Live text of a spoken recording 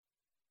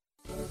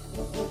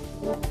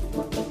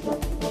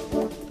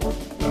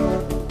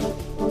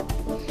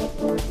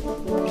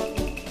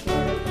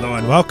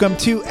and welcome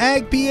to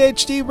Ag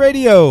PhD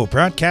Radio,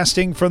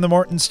 broadcasting from the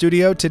Morton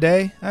studio.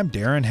 Today, I'm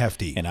Darren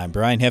Hefty. And I'm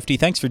Brian Hefty.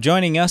 Thanks for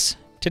joining us.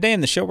 Today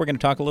in the show, we're going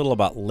to talk a little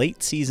about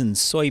late-season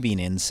soybean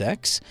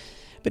insects.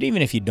 But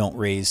even if you don't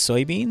raise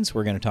soybeans,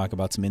 we're going to talk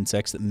about some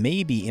insects that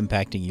may be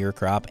impacting your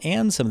crop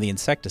and some of the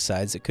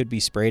insecticides that could be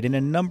sprayed in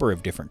a number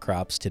of different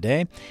crops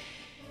today.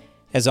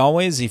 As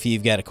always, if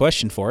you've got a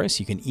question for us,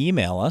 you can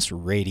email us,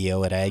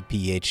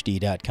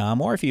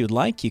 radio@agphd.com, or if you'd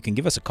like, you can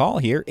give us a call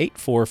here,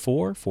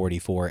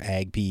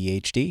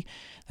 844-44-AG-PHD.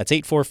 That's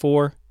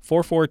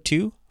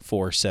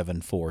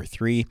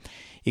 844-442-4743.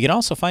 You can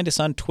also find us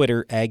on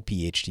Twitter,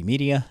 AgPhD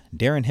Media,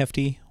 Darren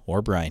Hefty,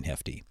 or Brian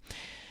Hefty.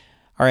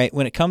 All right,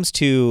 when it comes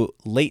to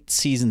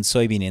late-season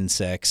soybean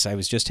insects, I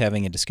was just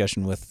having a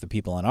discussion with the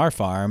people on our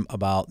farm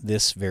about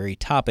this very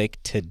topic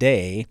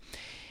today.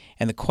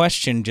 And the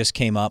question just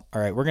came up,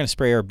 all right, we're going to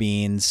spray our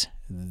beans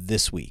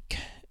this week.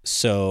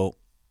 So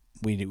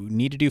we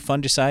need to do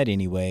fungicide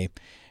anyway.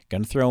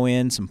 Going to throw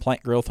in some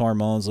plant growth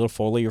hormones, a little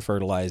foliar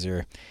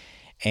fertilizer.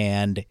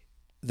 And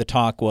the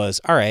talk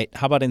was, all right,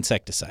 how about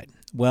insecticide?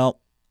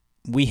 Well,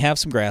 we have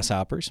some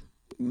grasshoppers,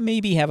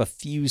 maybe have a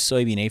few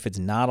soybean aphids,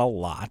 not a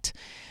lot.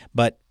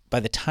 But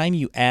by the time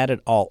you add it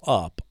all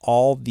up,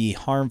 all the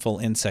harmful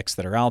insects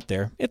that are out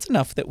there, it's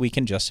enough that we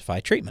can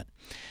justify treatment.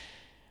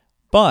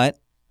 But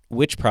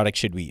which product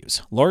should we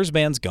use?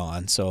 Lorsban's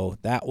gone, so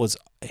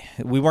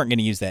we weren't going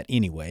to use that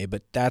anyway,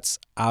 but that's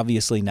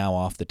obviously now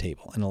off the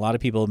table. And a lot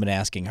of people have been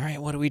asking, all right,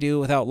 what do we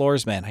do without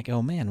Lorsban? I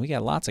go, man, we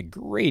got lots of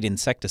great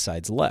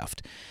insecticides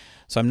left.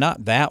 So I'm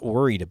not that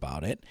worried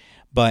about it.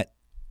 But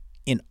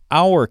in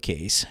our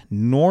case,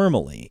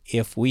 normally,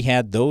 if we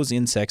had those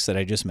insects that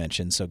I just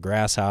mentioned, so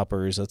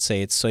grasshoppers, let's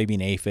say it's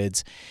soybean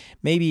aphids,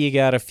 maybe you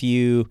got a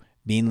few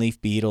bean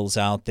leaf beetles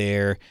out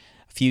there,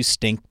 a few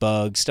stink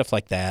bugs, stuff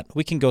like that,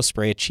 we can go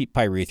spray a cheap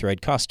pyrethroid,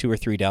 costs $2 or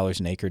 $3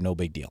 an acre, no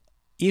big deal.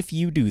 If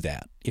you do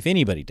that, if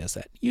anybody does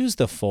that, use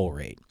the full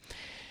rate.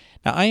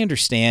 Now, I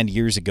understand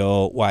years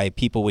ago why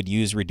people would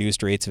use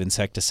reduced rates of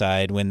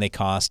insecticide when they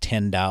cost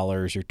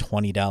 $10 or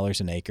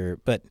 $20 an acre,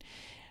 but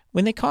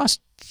when they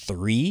cost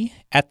 $3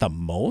 at the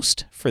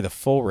most for the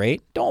full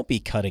rate, don't be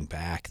cutting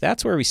back.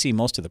 That's where we see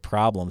most of the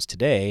problems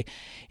today.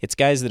 It's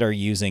guys that are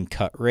using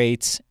cut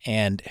rates,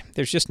 and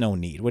there's just no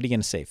need. What are you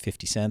going to say,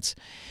 50 cents?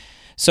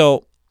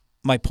 So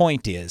my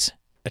point is,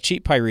 a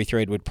cheap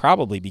pyrethroid would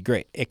probably be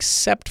great,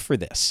 except for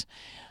this.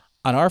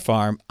 On our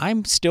farm,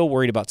 I'm still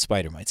worried about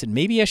spider mites, and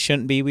maybe I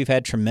shouldn't be. We've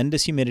had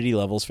tremendous humidity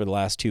levels for the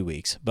last 2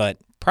 weeks, but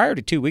prior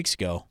to 2 weeks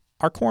ago,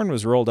 our corn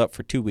was rolled up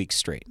for 2 weeks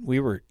straight. We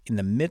were in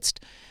the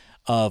midst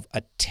of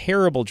a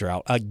terrible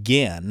drought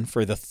again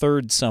for the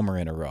third summer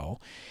in a row.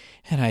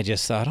 And I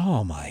just thought,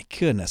 oh my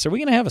goodness, are we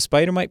going to have a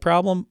spider mite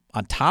problem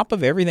on top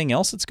of everything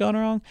else that's gone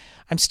wrong?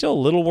 I'm still a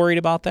little worried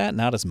about that,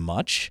 not as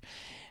much.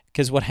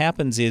 Because what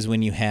happens is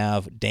when you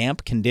have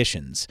damp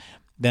conditions,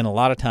 then a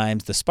lot of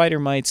times the spider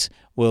mites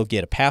will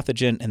get a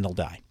pathogen and they'll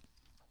die,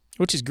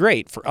 which is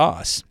great for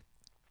us,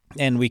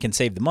 and we can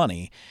save the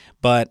money.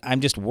 But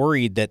I'm just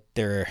worried that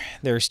there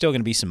are still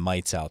going to be some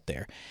mites out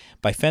there.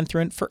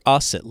 Bifenthrin, for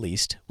us at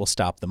least, will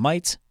stop the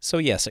mites. So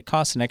yes, it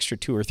costs an extra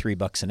 $2 or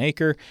 $3 an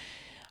acre.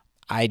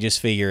 I just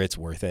figure it's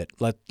worth it.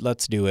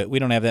 Let's do it. We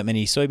don't have that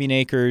many soybean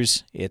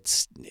acres.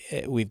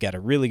 We've got a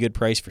really good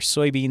price for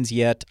soybeans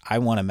yet. I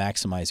want to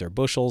maximize our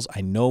bushels. I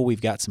know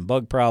we've got some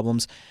bug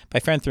problems.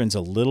 Bifenthrin's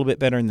a little bit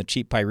better than the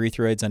cheap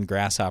pyrethroids on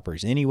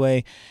grasshoppers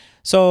anyway.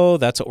 So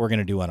that's what we're going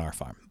to do on our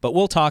farm. But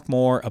we'll talk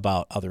more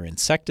about other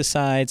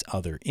insecticides,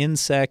 other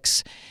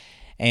insects,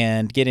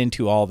 and get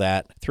into all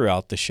that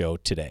throughout the show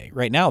today.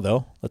 Right now,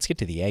 though, let's get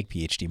to the Ag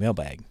PhD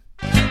mailbag.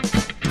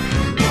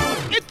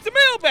 It's the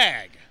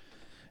mailbag!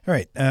 All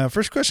right,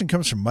 first question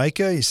comes from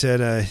Micah. He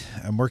said,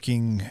 I'm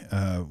working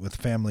with a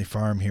family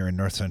farm here in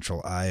north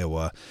central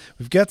Iowa.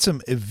 We've got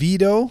some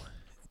Evito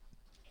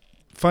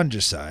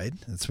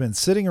fungicide that's been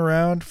sitting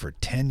around for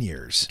 10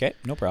 years. Okay,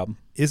 no problem.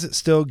 Is it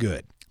still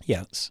good?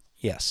 Yes.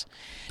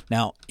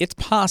 Now, it's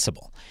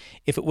possible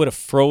if it would have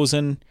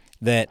frozen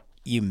that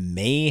you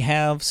may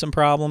have some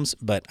problems,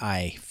 but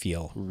I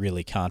feel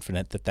really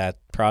confident that that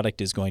product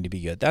is going to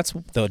be good. That's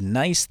the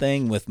nice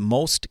thing with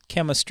most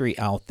chemistry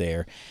out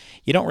there.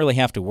 You don't really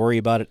have to worry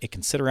about it. It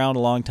can sit around a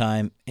long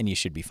time, and you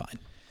should be fine.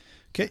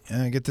 Okay,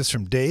 I get this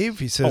from Dave.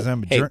 He says,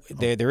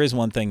 there is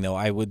one thing, though.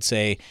 I would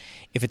say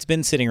if it's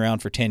been sitting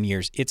around for 10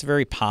 years, it's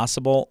very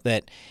possible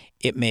that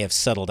it may have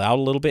settled out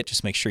a little bit.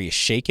 Just make sure you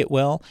shake it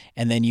well.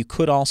 And then you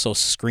could also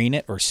screen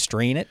it or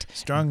strain it.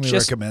 Strongly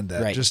recommend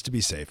that, just to be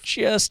safe.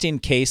 Just in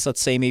case,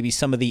 let's say maybe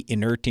some of the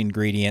inert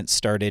ingredients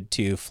started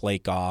to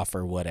flake off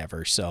or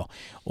whatever,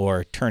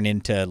 or turn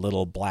into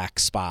little black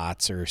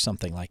spots or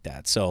something like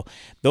that. So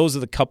those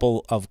are the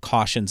couple of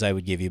cautions I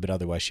would give you, but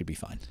otherwise should be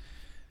fine.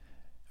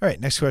 All right,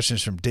 next question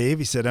is from Dave.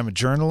 He said, I'm a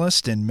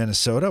journalist in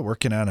Minnesota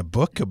working on a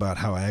book about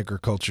how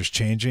agriculture is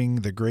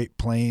changing the Great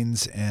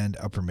Plains and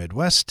Upper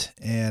Midwest,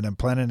 and I'm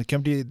planning to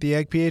come to the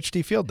Ag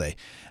PhD Field Day.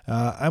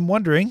 I'm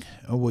wondering,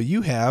 will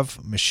you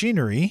have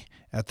machinery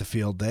at the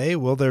field day?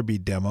 Will there be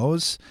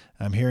demos?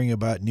 I'm hearing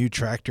about new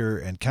tractor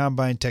and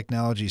combine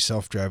technology,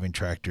 self-driving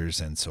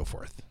tractors, and so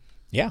forth.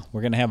 Yeah,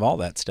 we're going to have all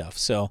that stuff.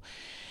 So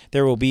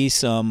there will be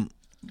some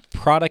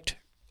product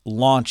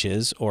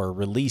launches or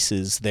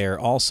releases there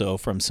also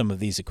from some of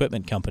these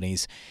equipment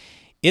companies.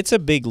 It's a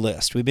big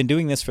list. We've been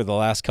doing this for the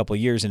last couple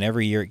of years, and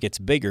every year it gets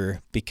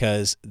bigger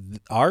because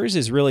ours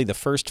is really the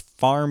first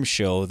farm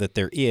show that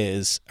there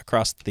is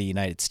across the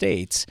United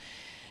States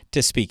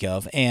to speak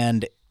of.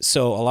 And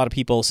so a lot of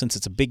people, since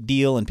it's a big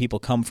deal and people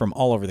come from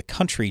all over the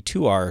country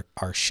to our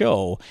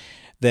show,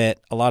 that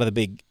a lot of the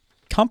big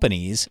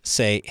companies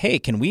say, hey,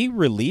 can we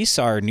release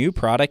our new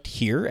product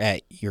here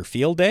at your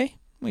field day?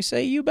 We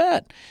say, you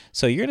bet.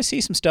 So you're going to see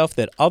some stuff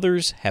that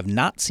others have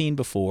not seen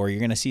before.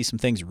 You're going to see some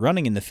things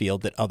running in the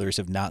field that others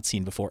have not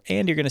seen before.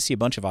 And you're going to see a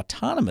bunch of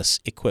autonomous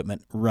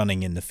equipment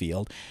running in the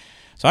field.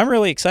 So I'm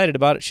really excited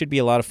about it. Should be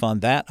a lot of fun.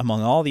 That,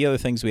 among all the other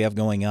things we have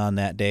going on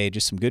that day,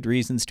 just some good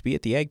reasons to be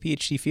at the Ag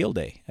PhD Field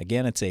Day.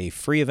 Again, it's a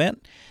free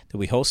event that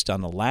we host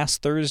on the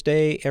last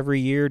Thursday every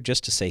year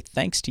just to say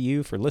thanks to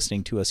you for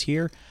listening to us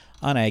here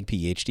on Ag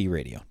PhD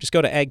Radio. Just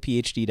go to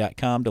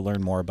agphd.com to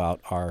learn more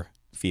about our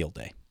field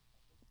day.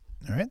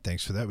 All right,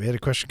 thanks for that. We had a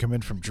question come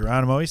in from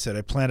Geronimo. He said,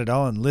 I planted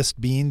all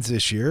enlist beans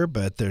this year,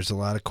 but there's a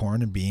lot of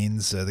corn and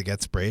beans that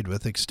got sprayed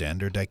with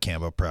Xtend or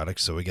dicamba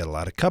products, so we got a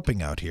lot of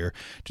cupping out here.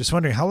 Just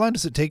wondering, how long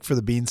does it take for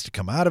the beans to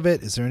come out of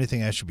it? Is there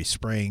anything I should be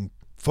spraying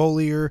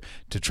foliar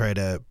to try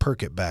to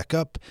perk it back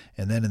up?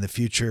 And then in the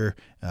future,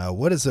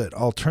 what is an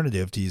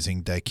alternative to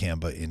using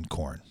dicamba in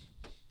corn?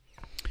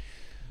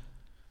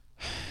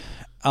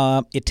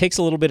 It takes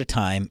a little bit of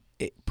time.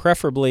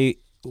 Preferably,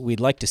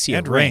 we'd like to see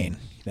a rain.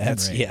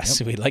 Yes, yep.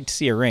 We'd like to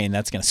see a rain.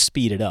 That's going to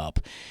speed it up.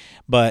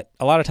 But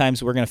a lot of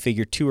times we're going to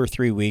figure 2 or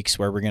 3 weeks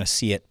where we're going to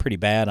see it pretty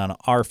bad on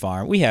our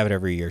farm. We have it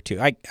every year,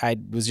 too. I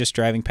was just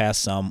driving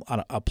past some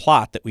on a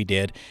plot that we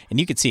did,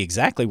 and you could see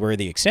exactly where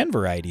the Xtend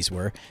varieties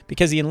were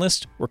because the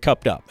enlist were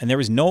cupped up, and there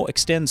was no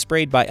Xtend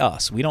sprayed by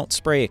us. We don't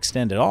spray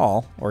Xtend at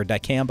all or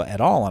dicamba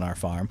at all on our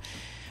farm.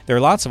 There are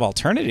lots of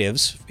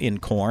alternatives in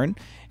corn,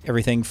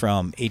 everything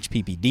from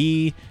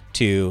HPPD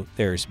to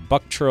there's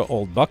Bucktril,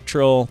 Old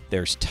Bucktril,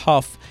 there's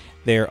Tough.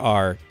 There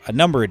are a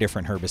number of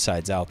different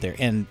herbicides out there,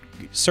 and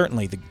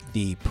certainly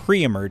the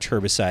pre-emerge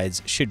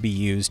herbicides should be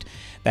used.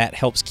 That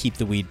helps keep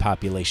the weed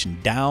population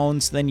down,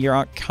 so then you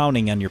aren't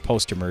counting on your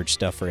post-emerge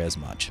stuff for as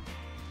much.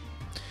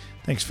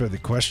 Thanks for the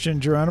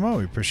question, Geronimo.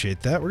 We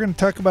appreciate that. We're going to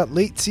talk about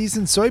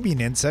late-season soybean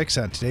insects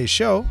on today's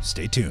show.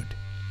 Stay tuned.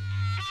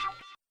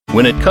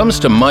 When it comes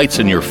to mites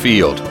in your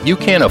field, you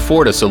can't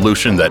afford a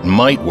solution that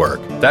might work.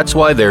 That's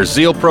why there's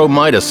ZealPro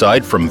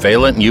Miticide from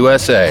Valent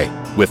USA.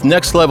 With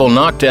next-level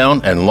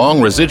knockdown and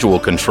long residual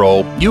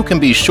control, you can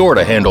be sure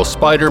to handle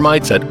spider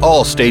mites at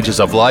all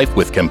stages of life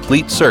with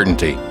complete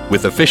certainty.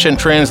 With efficient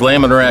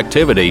translaminar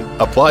activity,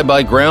 apply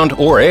by ground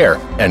or air,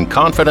 and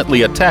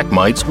confidently attack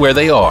mites where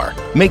they are.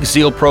 Make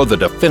ZealPro the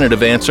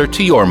definitive answer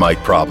to your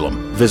mite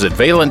problem. Visit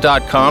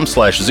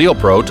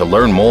valent.com/ZealPro to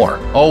learn more.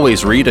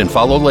 Always read and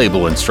follow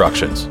label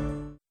instructions.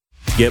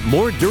 Get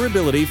more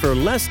durability for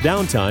less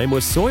downtime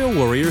with Soil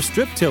Warrior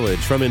Strip Tillage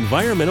from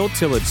Environmental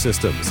Tillage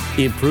Systems.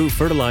 Improve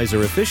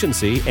fertilizer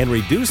efficiency and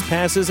reduce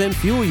passes and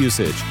fuel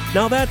usage.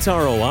 Now that's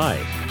ROI.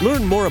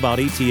 Learn more about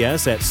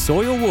ETS at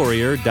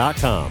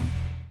soilwarrior.com.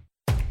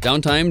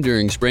 Downtime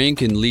during spraying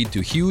can lead to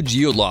huge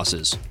yield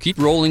losses. Keep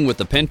rolling with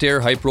the Pentair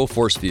Hypro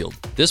Force Field.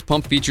 This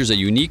pump features a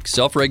unique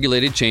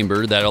self-regulated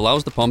chamber that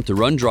allows the pump to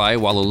run dry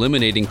while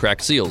eliminating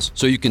cracked seals,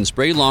 so you can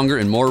spray longer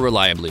and more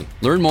reliably.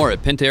 Learn more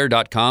at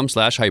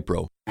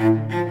pentair.com/hypro.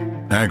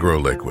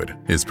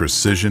 AgroLiquid is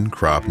precision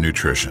crop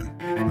nutrition.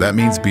 That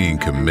means being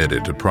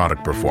committed to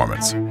product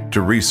performance, to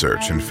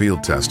research and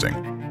field testing,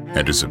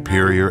 and to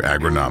superior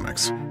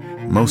agronomics.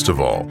 Most of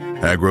all,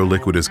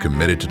 AgroLiquid is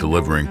committed to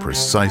delivering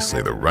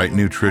precisely the right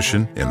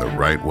nutrition in the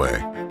right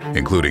way,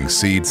 including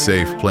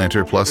seed-safe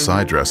planter plus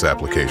side dress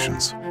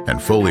applications and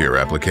foliar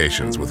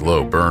applications with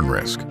low burn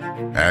risk.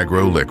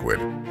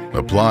 AgroLiquid.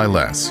 Apply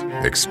less,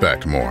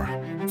 expect more.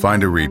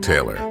 Find a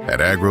retailer at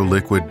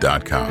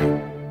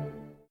agroliquid.com.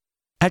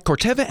 At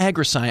Corteva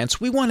Agriscience,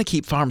 we want to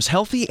keep farms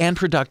healthy and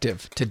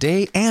productive,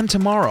 today and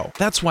tomorrow.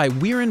 That's why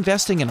we're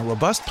investing in a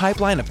robust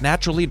pipeline of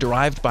naturally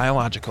derived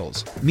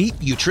biologicals. Meet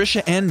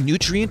Utrisha N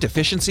Nutrient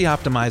Efficiency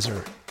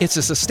Optimizer. It's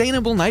a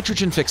sustainable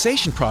nitrogen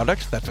fixation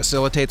product that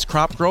facilitates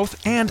crop growth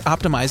and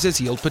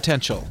optimizes yield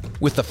potential.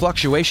 With the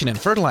fluctuation in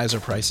fertilizer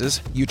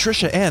prices,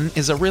 Utrisha N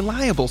is a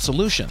reliable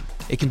solution.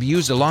 It can be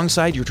used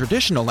alongside your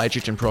traditional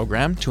nitrogen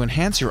program to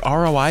enhance your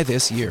ROI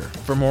this year.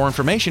 For more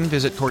information,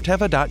 visit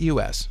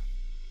corteva.us.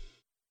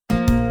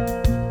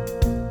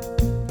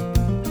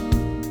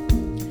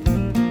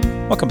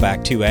 Welcome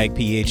back to Ag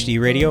PhD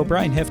Radio.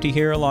 Brian Hefty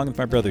here along with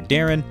my brother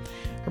Darren.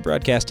 We're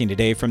broadcasting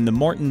today from the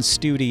Morton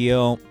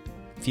studio.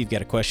 If you've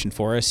got a question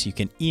for us, you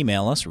can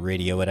email us,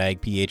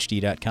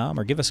 radio@agphd.com,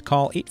 or give us a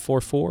call,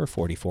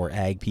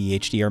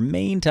 844-44-AG-PHD. Our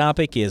main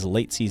topic is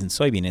late-season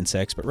soybean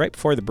insects, but right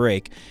before the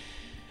break,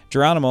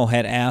 Geronimo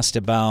had asked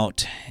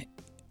about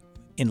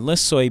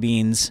enlist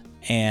soybeans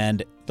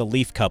and the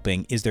leaf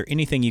cupping, is there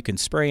anything you can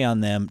spray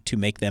on them to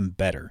make them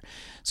better?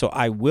 So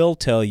I will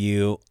tell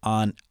you,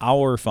 on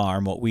our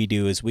farm, what we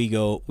do is we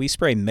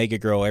spray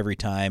Megagrow every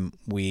time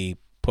we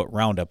put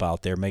Roundup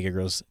out there.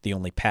 Megagrow's the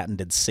only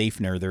patented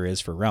safener there is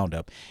for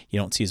Roundup. You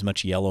don't see as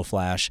much yellow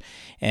flash,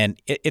 and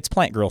it's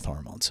plant growth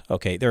hormones.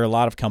 Okay, there are a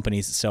lot of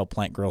companies that sell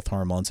plant growth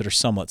hormones that are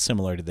somewhat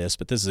similar to this,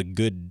 but this is a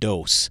good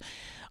dose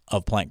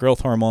of plant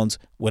growth hormones.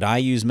 Would I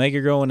use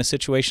Megagrow in a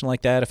situation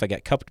like that if I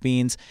got cupped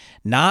beans?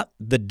 Not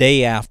the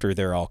day after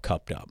they're all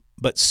cupped up,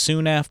 but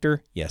soon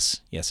after,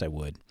 yes, I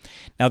would.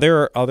 Now,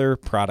 there are other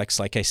products,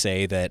 like I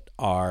say, that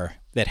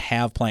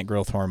have plant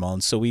growth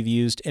hormones. So we've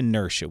used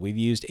Inertia, we've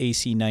used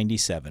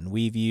AC97,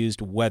 we've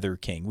used Weather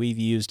King, we've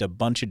used a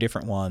bunch of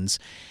different ones.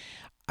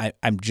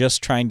 I'm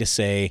just trying to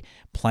say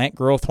plant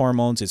growth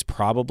hormones is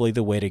probably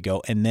the way to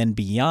go. And then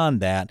beyond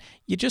that,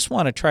 you just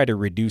want to try to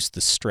reduce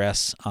the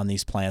stress on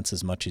these plants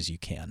as much as you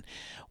can.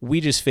 We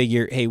just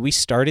figure, hey, we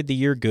started the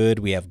year good.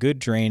 We have good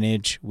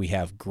drainage. We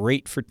have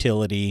great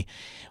fertility.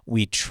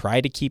 We try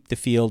to keep the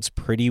fields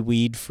pretty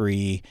weed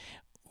free.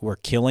 We're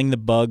killing the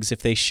bugs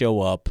if they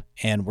show up,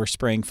 and we're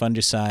spraying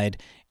fungicide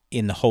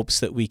in the hopes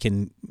that we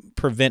can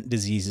prevent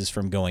diseases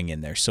from going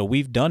in there. So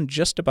we've done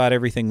just about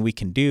everything we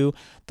can do.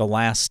 The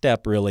last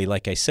step, really,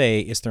 like I say,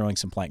 is throwing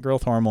some plant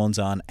growth hormones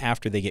on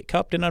after they get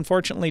cupped. And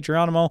unfortunately,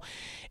 Geronimo,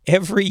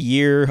 every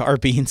year our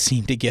beans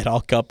seem to get all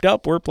cupped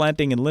up. We're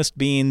planting Enlist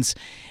beans,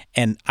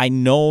 and I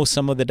know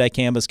some of the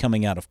dicamba is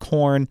coming out of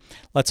corn.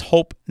 Let's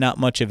hope not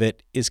much of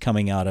it is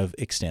coming out of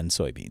Xtend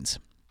soybeans.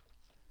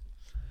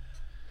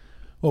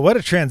 Well, what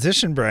a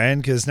transition, Brian,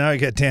 because now I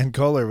got Dan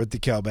Kohler with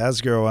DeKalb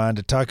AgRo on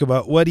to talk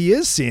about what he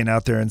is seeing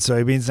out there in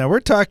soybeans. Now,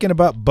 we're talking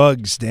about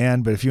bugs,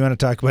 Dan, but if you want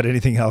to talk about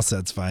anything else,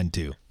 that's fine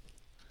too.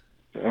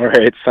 All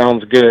right,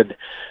 sounds good.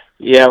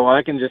 Yeah, well,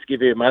 I can just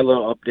give you my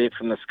little update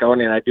from the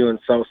scouting I do in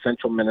south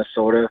central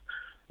Minnesota,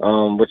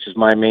 which is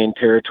my main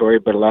territory,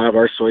 but a lot of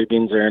our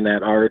soybeans are in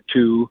that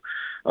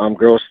R2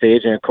 growth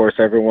stage, and of course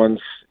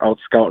everyone's out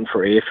scouting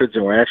for aphids,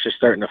 and we're actually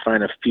starting to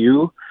find a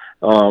few.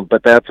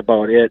 But that's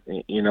about it.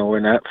 You know, we're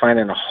not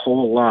finding a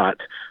whole lot.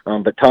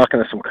 But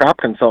talking to some crop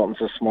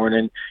consultants this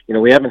morning, you know,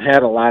 we haven't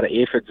had a lot of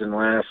aphids in the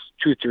last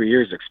 2-3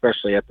 years,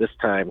 especially at this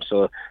time.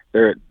 So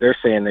they're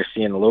saying they're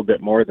seeing a little bit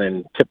more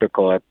than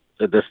typical at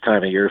this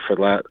time of year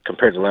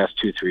compared to the last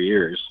 2-3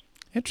 years.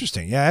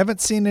 Interesting. Yeah, I haven't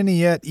seen any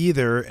yet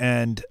either,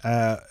 and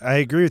I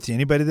agree with you.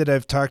 Anybody that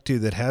I've talked to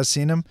that has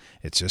seen them,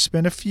 it's just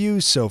been a few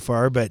so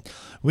far, but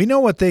we know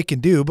what they can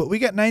do, but we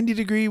got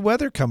 90-degree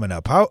weather coming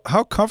up.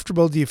 How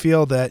comfortable do you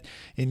feel that,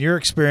 in your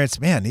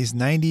experience, man, these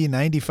 90,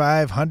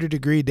 95,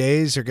 100-degree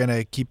days are going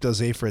to keep those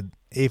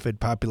aphid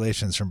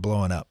populations from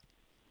blowing up?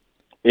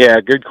 Yeah,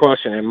 good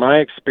question. In my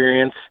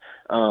experience,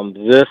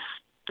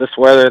 this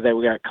weather that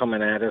we got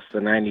coming at us, the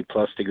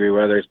 90-plus degree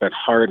weather, has been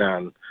hard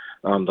on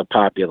the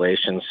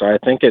population. So I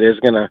think it is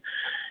gonna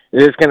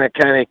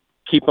kind of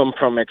keep them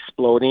from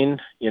exploding,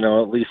 you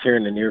know, at least here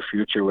in the near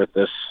future with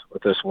this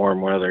warm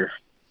weather.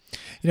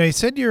 You know, you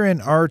said you're in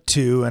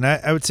R2, and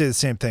I would say the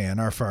same thing. On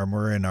our farm,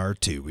 we're in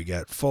R2. We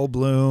got full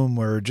bloom.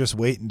 We're just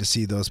waiting to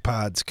see those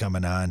pods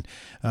coming on.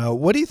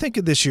 What do you think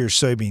of this year's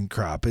soybean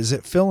crop? Is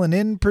it filling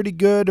in pretty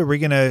good? Are we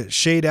going to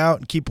shade out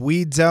and keep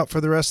weeds out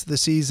for the rest of the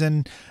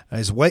season?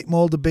 Is white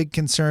mold a big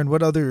concern?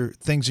 What other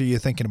things are you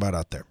thinking about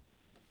out there?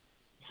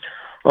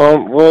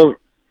 Well,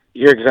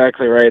 you're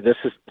exactly right.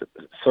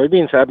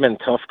 Soybeans have been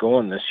tough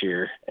going this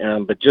year,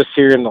 but just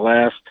here in the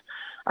last,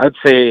 I'd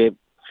say,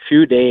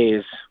 few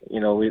days, you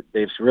know,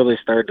 they've really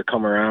started to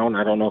come around.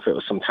 I don't know if it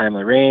was some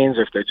timely rains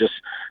or if they're just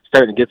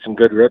starting to get some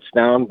good roots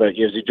down, but as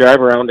you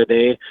drive around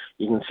today,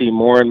 you can see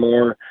more and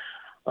more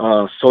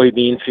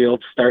soybean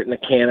fields starting to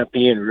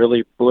canopy and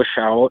really bush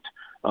out.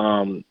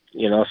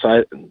 You know,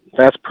 so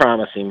that's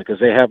promising because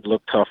they have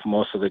looked tough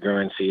most of the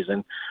growing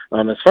season.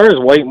 As far as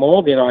white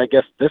mold, you know, I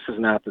guess this is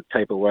not the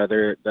type of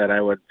weather that I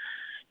would,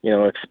 you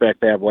know,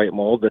 expect to have white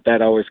mold, but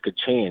that always could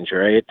change,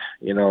 right?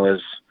 You know,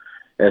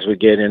 as we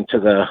get into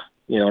the,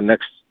 you know,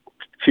 next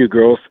few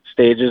growth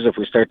stages, if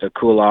we start to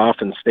cool off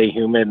and stay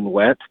humid and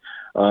wet,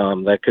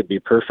 that could be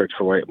perfect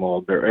for white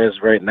mold. But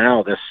as right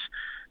now, this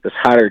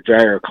hotter,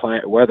 drier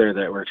weather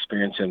that we're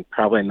experiencing,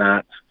 probably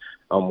not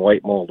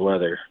white mold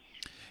weather.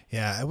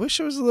 Yeah, I wish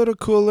it was a little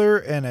cooler,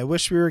 and I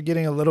wish we were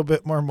getting a little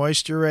bit more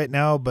moisture right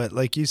now. But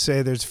like you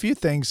say, there's a few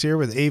things here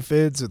with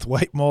aphids, with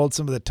white mold,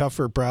 some of the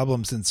tougher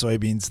problems in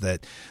soybeans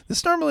that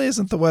this normally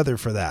isn't the weather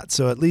for that.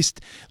 So at least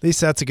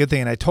that's a good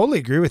thing. And I totally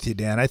agree with you,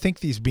 Dan. I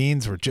think these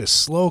beans were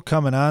just slow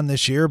coming on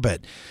this year,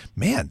 but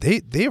man,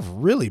 they have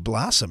really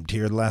blossomed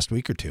here the last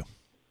week or two.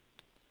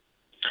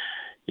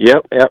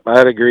 Yep,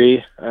 I'd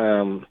agree.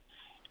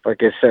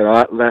 Like I said,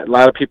 a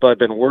lot of people have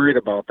been worried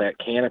about that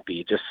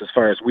canopy, just as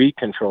far as weed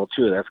control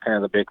too. That's kind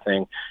of the big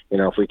thing. You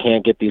know, if we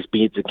can't get these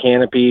beans of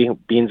canopy,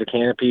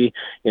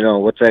 you know,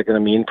 what's that going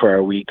to mean for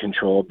our weed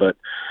control? But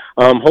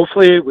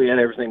hopefully we had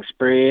everything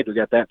sprayed, we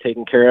got that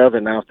taken care of,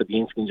 and now if the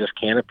beans can just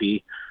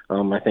canopy,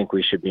 I think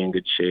we should be in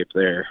good shape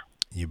there.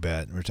 You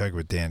bet. We're talking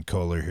with Dan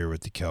Kohler here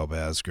with DeKalb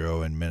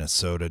AgRo in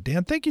Minnesota.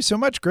 Dan, thank you so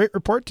much. Great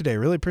report today.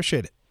 Really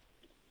appreciate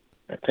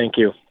it. Thank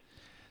you.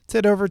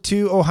 Let's head over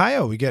to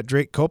Ohio. We got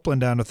Drake Copeland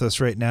down with us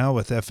right now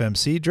with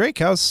FMC. Drake,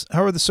 how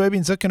are the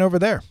soybeans looking over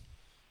there?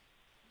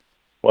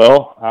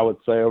 Well, I would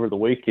say over the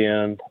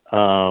weekend,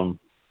 in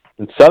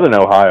southern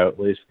Ohio at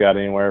least, got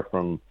anywhere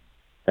from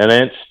 1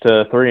 inch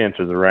to 3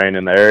 inches of rain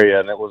in the area,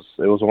 and it was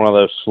one of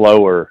those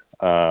slower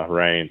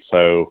rains.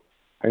 So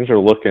things are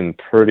looking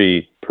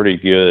pretty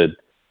good. It's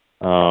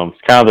kind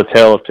of the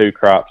tale of two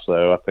crops,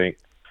 though. I think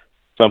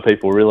some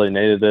people really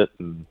needed it,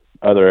 and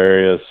other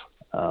areas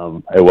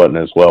it wasn't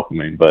as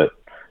welcoming. But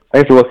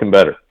things are looking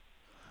better.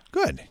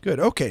 Good.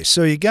 Okay,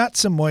 so you got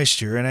some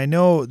moisture, and I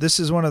know this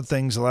is one of the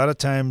things a lot of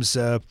times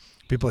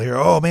people hear,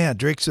 oh, man,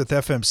 Drake's with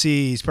FMC.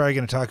 He's probably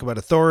going to talk about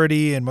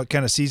authority and what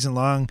kind of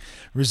season-long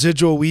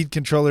residual weed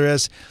control there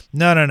is.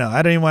 No.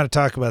 I don't even want to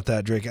talk about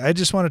that, Drake. I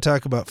just want to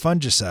talk about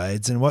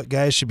fungicides and what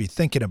guys should be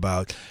thinking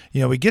about.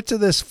 We get to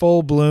this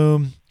full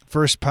bloom,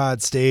 first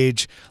pod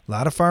stage. A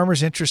lot of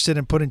farmers interested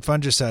in putting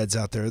fungicides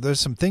out there. There's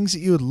some things that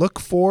you would look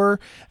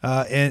for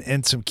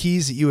and some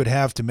keys that you would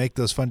have to make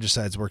those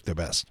fungicides work their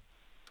best.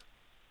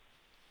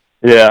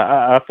 Yeah,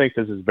 I think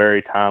this is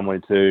very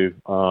timely, too.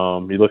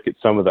 You look at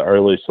some of the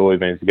early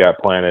soybeans that got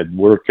planted,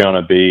 we're going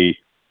to be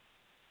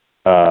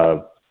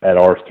at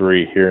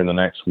R3 here in the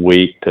next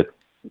week to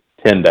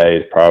 10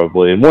 days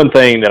probably. And one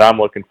thing that I'm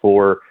looking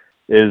for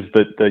is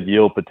the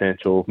yield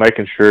potential,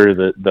 making sure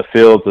that the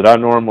fields that I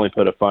normally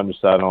put a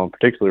fungicide on,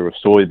 particularly with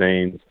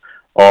soybeans,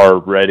 are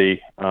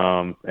ready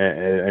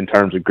in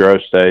terms of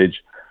growth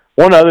stage.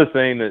 One other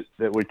thing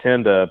that we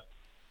tend to,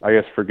 I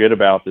guess, forget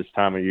about this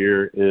time of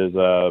year is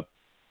I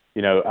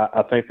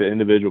think the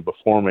individual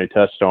before me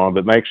touched on,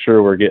 but make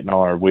sure we're getting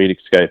all our weed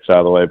escapes out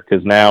of the way,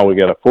 because now we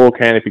got a full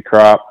canopy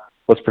crop.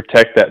 Let's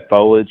protect that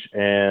foliage.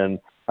 And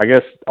I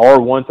guess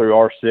R1 through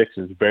R6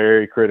 is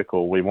very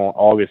critical. We want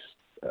August,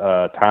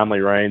 timely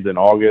rains in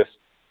August.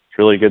 It's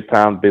really a good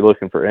time to be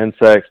looking for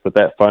insects, but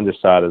that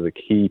fungicide is a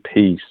key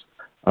piece,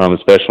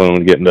 especially when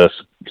we get into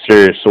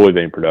serious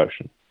soybean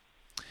production.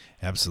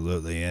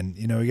 Absolutely. And,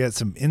 we got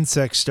some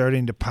insects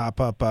starting to pop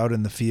up out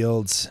in the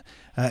fields.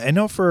 I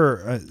know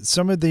for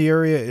some of the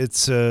area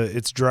it's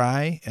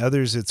dry,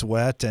 others it's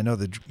wet. I know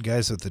the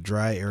guys with the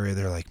dry area,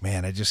 they're like,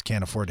 man, I just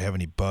can't afford to have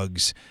any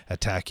bugs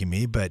attacking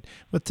me. But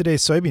with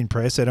today's soybean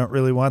price, I don't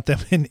really want them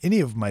in any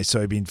of my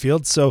soybean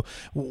fields. So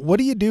what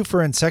do you do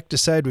for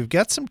insecticide? We've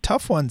got some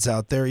tough ones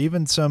out there,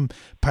 even some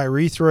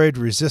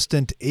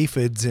pyrethroid-resistant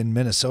aphids in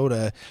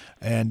Minnesota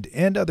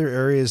and other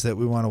areas that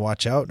we want to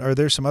watch out. Are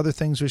there some other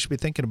things we should be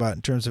thinking about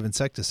in terms of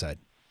insecticide?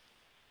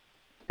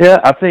 Yeah,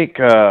 I think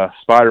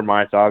spider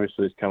mites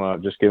obviously has come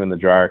up just given the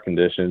drier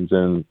conditions.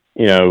 And,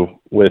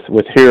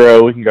 with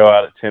Hero, we can go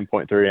out at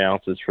 10.3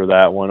 ounces for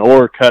that one,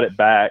 or cut it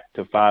back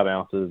to 5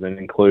 ounces and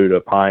include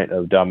a pint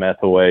of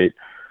dimethylate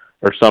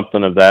or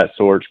something of that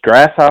sort.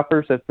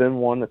 Grasshoppers have been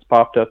one that's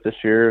popped up this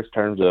year in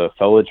terms of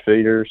foliage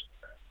feeders.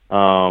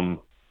 Been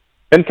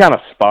kind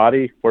of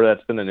spotty where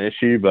that's been an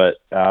issue,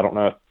 but I don't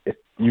know if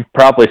you've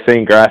probably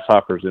seen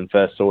grasshoppers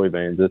infest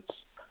soybeans.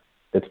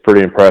 It's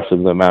pretty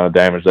impressive the amount of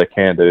damage they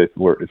can do if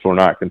we're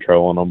not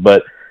controlling them.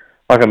 But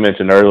like I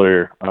mentioned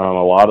earlier, a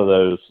lot of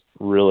those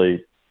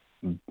really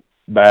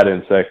bad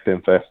insect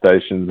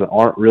infestations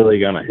aren't really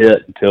going to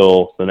hit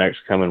until the next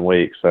coming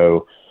week.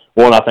 So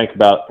one I think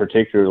about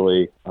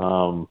particularly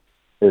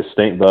is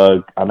stink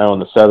bug. I know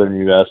in the southern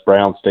U.S.,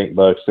 brown stink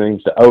bug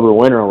seems to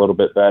overwinter a little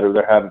bit better.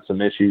 They're having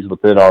some issues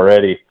with it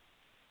already.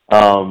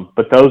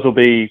 But those will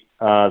be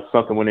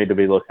something we need to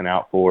be looking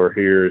out for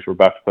here as we're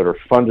about to put our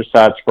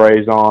fungicide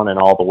sprays on and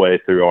all the way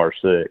through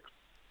R6.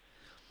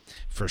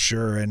 For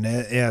sure. And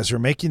as we're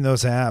making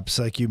those apps,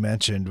 like you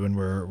mentioned, when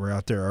we're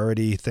out there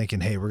already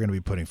thinking, hey, we're going to be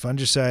putting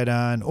fungicide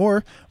on,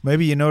 or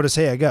maybe you notice,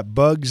 hey, I got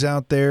bugs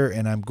out there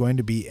and I'm going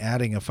to be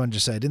adding a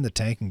fungicide in the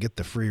tank and get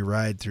the free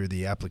ride through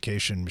the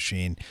application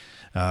machine.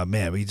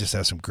 Man, we just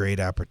have some great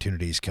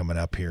opportunities coming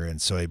up here in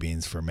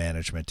soybeans for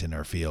management in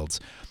our fields.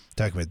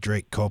 Talking with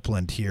Drake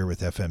Copeland here with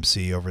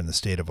FMC over in the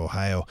state of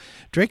Ohio.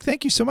 Drake,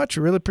 thank you so much.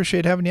 I really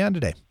appreciate having you on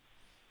today.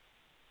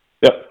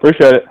 Yep,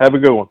 appreciate it. Have a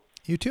good one.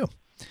 You too.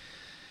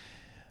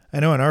 I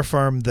know on our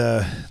farm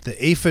the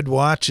aphid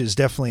watch is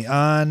definitely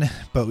on,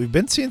 but we've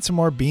been seeing some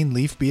more bean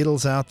leaf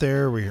beetles out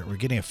there. We're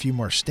getting a few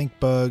more stink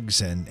bugs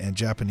and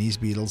Japanese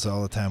beetles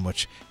all the time,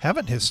 which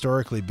haven't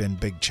historically been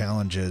big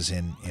challenges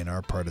in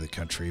our part of the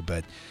country,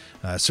 but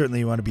certainly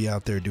you want to be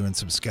out there doing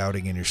some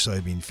scouting in your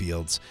soybean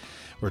fields.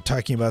 We're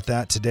talking about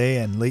that today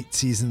and late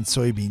season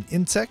soybean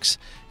insects,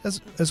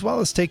 as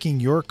well as taking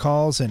your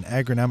calls and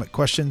agronomic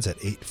questions at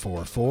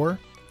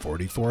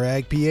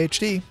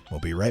 844-44-AG-PHD. We'll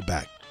be right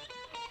back.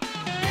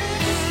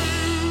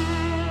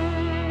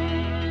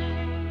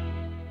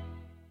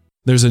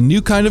 There's a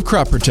new kind of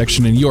crop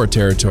protection in your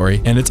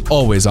territory, and it's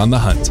always on the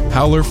hunt.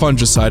 Howler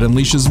fungicide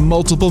unleashes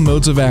multiple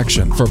modes of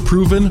action for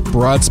proven,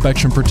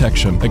 broad-spectrum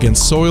protection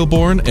against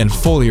soil-borne and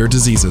foliar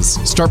diseases.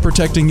 Start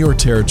protecting your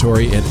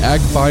territory at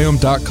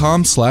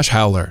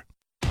agbiome.com/howler.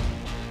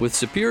 With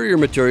superior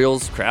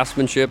materials,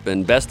 craftsmanship,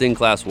 and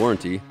best-in-class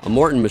warranty, a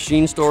Morton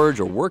machine storage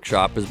or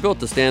workshop is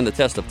built to stand the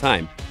test of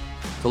time.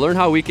 To learn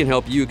how we can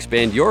help you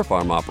expand your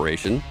farm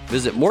operation,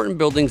 visit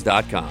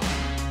mortonbuildings.com.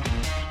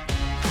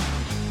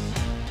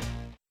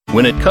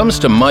 When it comes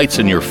to mites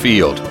in your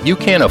field, you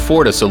can't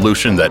afford a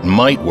solution that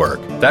might work.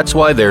 That's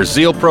why there's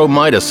Zeal Pro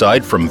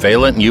Miticide from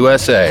Valent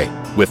USA.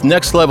 With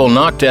next-level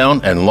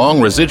knockdown and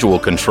long residual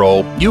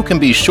control, you can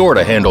be sure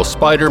to handle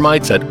spider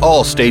mites at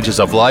all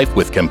stages of life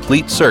with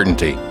complete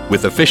certainty.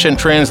 With efficient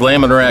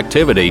translaminar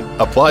activity,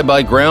 apply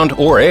by ground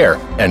or air,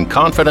 and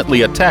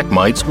confidently attack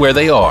mites where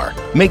they are.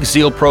 Make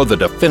Zeal Pro the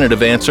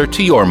definitive answer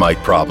to your mite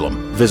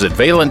problem. Visit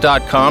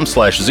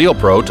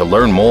valent.com/ZealPro to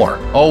learn more.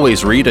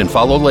 Always read and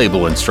follow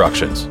label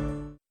instructions.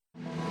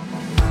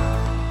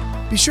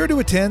 Be sure to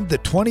attend the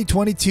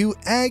 2022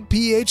 Ag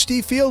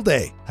PhD Field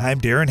Day.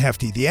 I'm Darren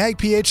Hefty. The Ag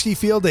PhD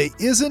Field Day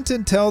isn't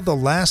until the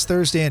last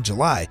Thursday in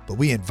July, but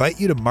we invite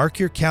you to mark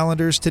your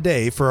calendars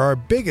today for our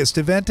biggest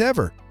event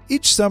ever.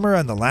 Each summer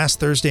on the last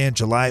Thursday in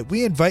July,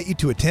 we invite you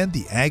to attend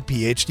the Ag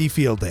PhD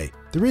Field Day.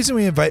 The reason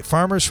we invite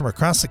farmers from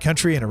across the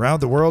country and around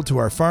the world to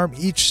our farm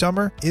each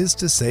summer is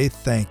to say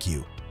thank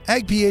you.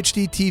 Ag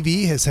PhD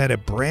TV has had a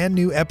brand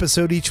new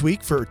episode each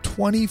week for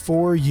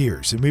 24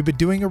 years, and we've been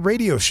doing a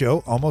radio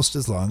show almost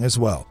as long as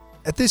well.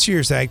 At this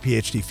year's Ag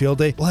PhD Field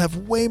Day, we'll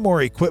have way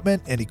more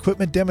equipment and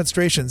equipment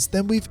demonstrations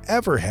than we've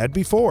ever had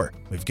before.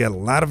 We've got a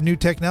lot of new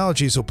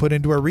technologies we'll put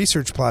into our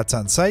research plots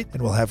on site,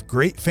 and we'll have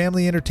great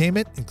family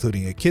entertainment,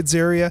 including a kids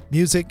area,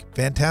 music,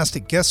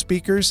 fantastic guest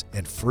speakers,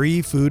 and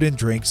free food and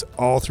drinks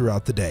all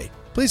throughout the day.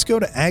 Please go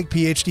to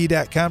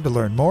agphd.com to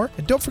learn more,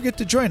 and don't forget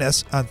to join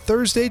us on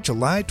Thursday,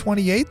 July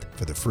 28th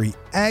for the free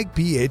Ag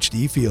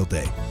PhD Field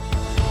Day.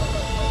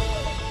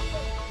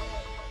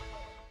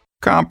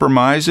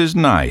 Compromise is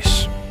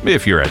nice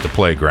if you're at the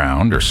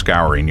playground or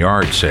scouring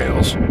yard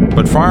sales.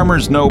 But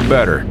farmers know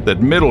better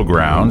that middle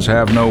grounds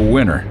have no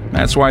winner.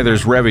 That's why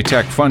there's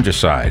Revitec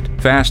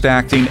fungicide,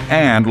 fast-acting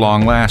and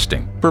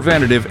long-lasting,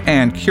 preventative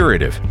and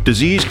curative,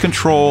 disease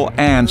control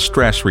and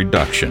stress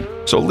reduction.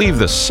 So leave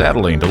the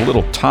settling to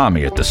little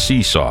Tommy at the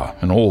seesaw,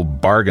 an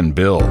old bargain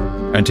bill,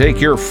 and take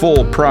your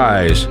full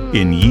prize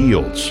in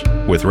yields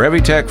with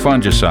Revitec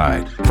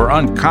fungicide for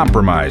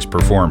uncompromised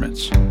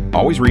performance.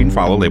 Always read and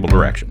follow label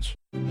directions.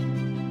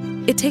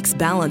 It takes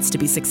balance to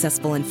be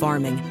successful in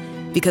farming,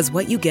 because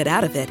what you get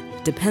out of it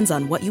depends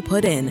on what you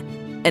put in.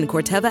 And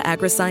Corteva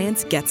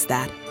Agriscience gets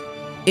that.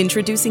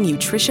 Introducing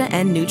Utrisha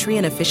N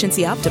Nutrient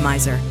Efficiency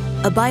Optimizer,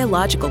 a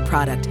biological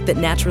product that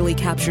naturally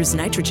captures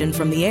nitrogen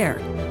from the air.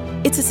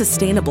 It's a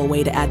sustainable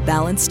way to add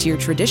balance to your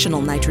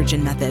traditional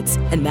nitrogen methods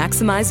and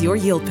maximize your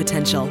yield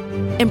potential.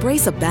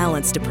 Embrace a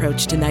balanced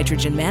approach to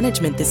nitrogen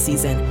management this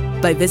season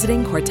by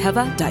visiting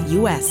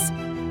corteva.us.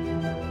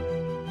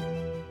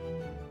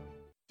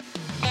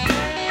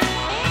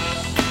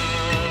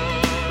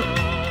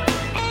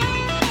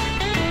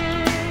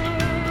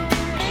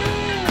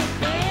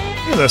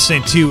 You're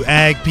listening to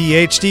Ag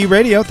PhD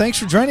Radio. Thanks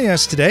for joining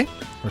us today.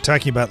 We're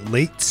talking about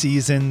late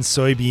season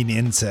soybean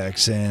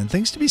insects and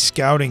things to be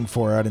scouting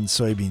for out in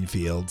soybean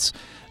fields.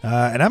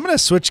 And I'm going to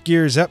switch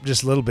gears up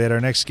just a little bit.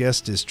 Our next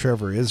guest is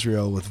Trevor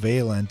Israel with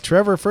Valent.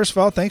 Trevor, first of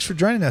all, thanks for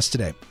joining us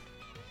today.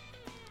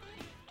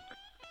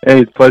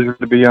 Hey, it's a pleasure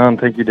to be on.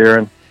 Thank you,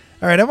 Darren.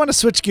 All right, I want to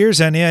switch gears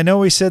on you. I know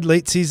we said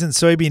late season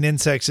soybean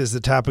insects is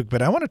the topic,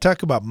 but I want to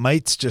talk about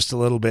mites just a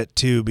little bit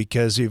too,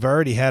 because we've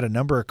already had a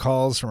number of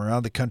calls from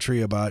around the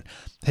country about,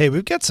 hey,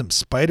 we've got some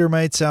spider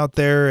mites out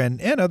there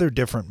and other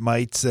different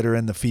mites that are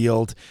in the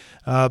field.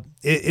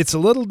 It's a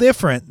little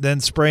different than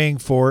spraying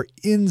for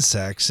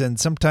insects, and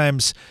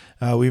sometimes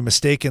we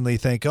mistakenly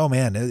think, oh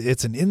man,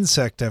 it's an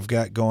insect I've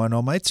got going.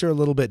 Oh, mites are a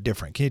little bit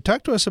different. Can you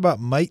talk to us about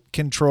mite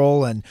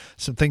control and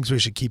some things we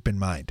should keep in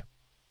mind?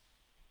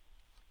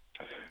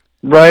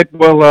 Right.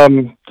 Well,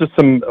 just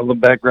a little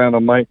background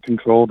on mite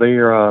control. They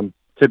are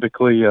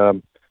typically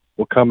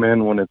will come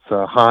in when it's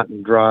hot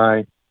and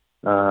dry.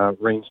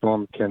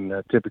 Rainstorm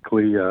can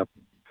typically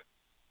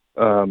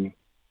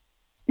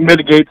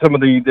mitigate some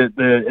of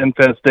the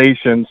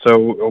infestation.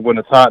 So when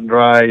it's hot and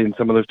dry and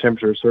some of those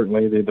temperatures,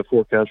 certainly the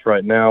forecast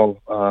right now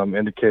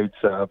indicates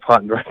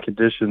hot and dry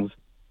conditions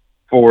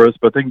for us.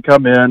 But they can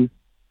come in,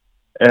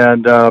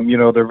 and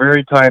they're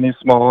very tiny,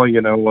 small.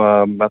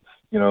 That's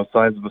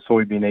size of a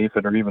soybean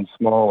aphid or even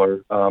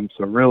smaller. So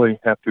really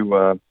have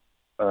to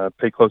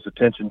pay close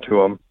attention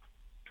to them.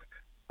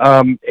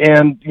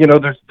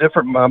 There's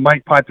different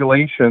mite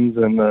populations,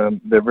 and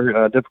they're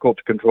very difficult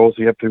to control.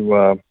 So you have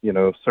to,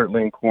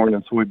 certainly in corn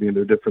and soybean,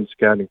 there are different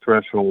scouting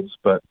thresholds.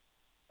 But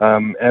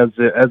as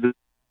it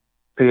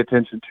pay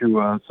attention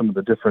to some of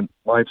the different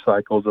life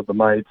cycles of the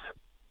mites,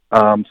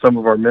 some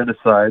of our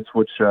miticides,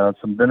 which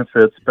some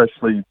benefits,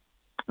 especially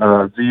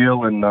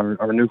Zeal and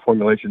our new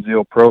formulation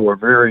Zeal Pro, are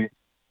very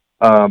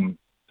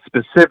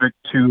specific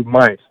to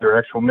mites. They're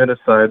actual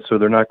miticides, so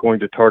they're not going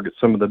to target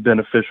some of the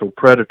beneficial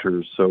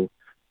predators. So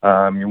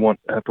you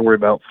won't have to worry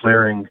about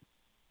flaring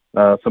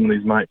some of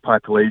these mite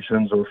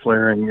populations or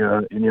flaring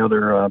any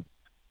other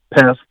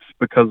pests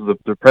because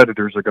the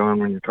predators are gone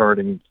when you're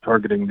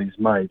targeting these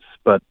mites.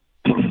 But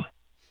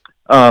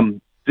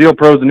Zeal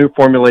Pro is a new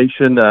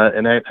formulation,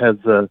 and it has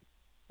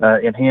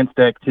enhanced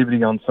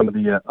activity on some of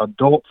the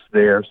adults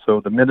there.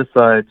 So the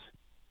miticides,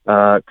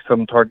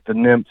 some target the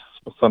nymphs,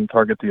 some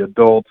target the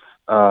adults,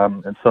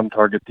 and some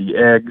target the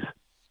eggs.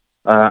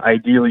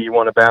 Ideally, you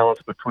want to balance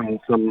between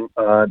some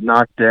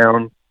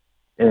knockdown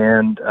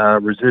and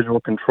residual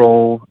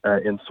control.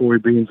 In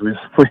soybeans,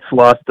 we've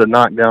lost the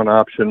knockdown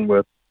option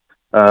with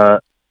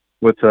chlorpyrifos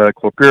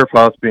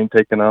being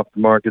taken off the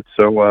market.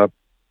 So,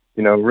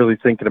 really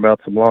thinking about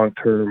some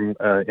long-term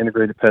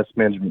integrated pest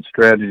management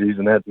strategies,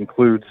 and that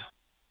includes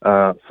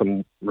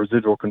some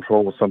residual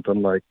control with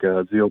something like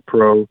Zeal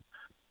Pro,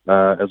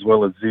 as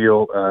well as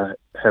Zeal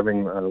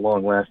having a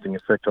long-lasting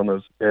effect on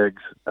those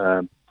eggs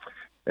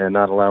and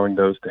not allowing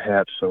those to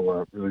hatch.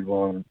 So really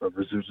long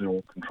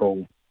residual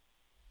control.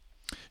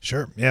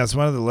 Sure. Yeah, it's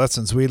one of the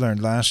lessons we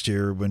learned last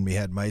year when we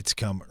had mites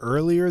come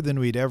earlier than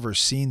we'd ever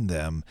seen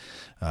them.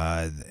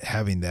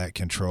 Having that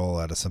control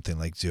out of something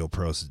like Zeal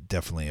Pro is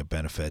definitely a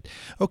benefit.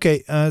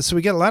 Okay, so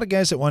we got a lot of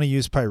guys that want to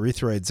use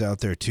pyrethroids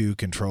out there too,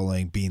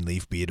 controlling bean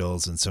leaf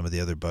beetles and some of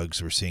the other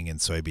bugs we're seeing in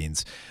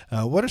soybeans.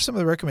 What are some of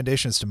the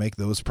recommendations to make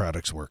those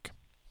products work?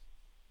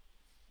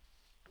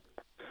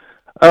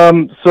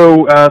 Some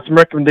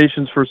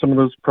recommendations for some of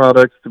those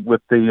products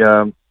with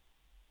the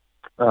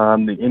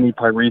any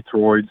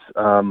pyrethroids,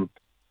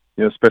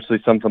 especially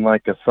something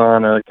like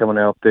Asana coming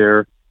out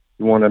there.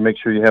 You want to make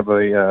sure you have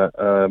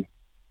a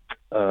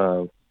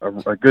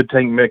good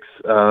tank mix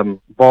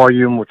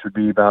volume, which would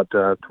be about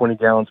 20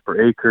 gallons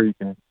per acre. You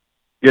can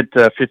get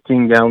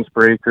 15 gallons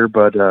per acre,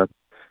 but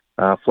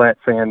flat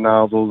fan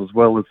nozzles, as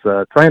well as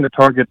trying to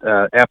target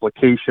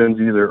applications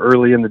either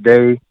early in the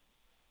day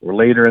or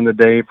later in the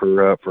day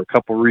for a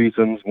couple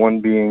reasons. One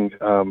being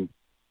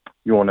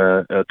you want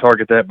to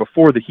target that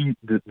before the heat,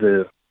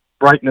 the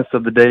brightness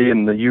of the day,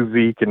 and the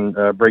UV can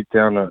break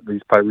down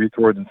these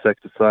pyrethroid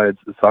insecticides.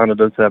 The Asana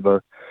does have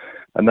a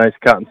nice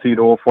cottonseed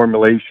oil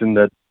formulation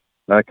that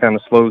kind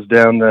of slows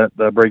down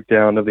the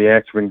breakdown of the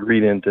active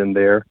ingredient in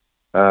there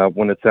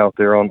when it's out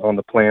there on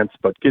the plants.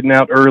 But getting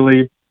out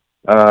early,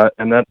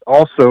 and that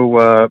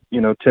also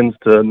tends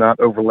to not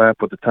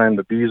overlap with the time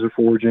the bees are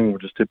foraging,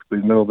 which is typically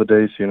the middle of the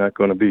day, so you're not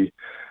going to be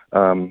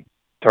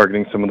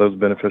targeting some of those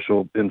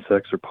beneficial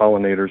insects or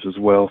pollinators as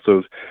well. So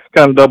it's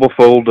kind of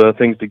double-fold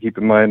things to keep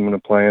in mind when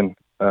applying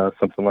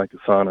something like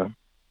Asana.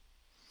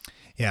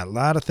 Yeah, a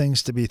lot of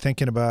things to be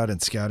thinking about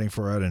and scouting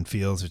for out in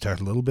fields. We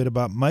talked a little bit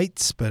about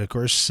mites, but of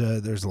course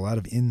there's a lot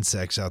of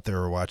insects out there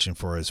we're watching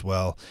for as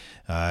well.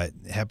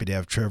 Happy to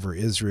have Trevor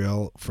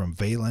Israel from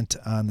Valent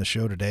on the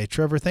show today.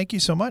 Trevor, thank you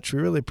so much.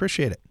 We really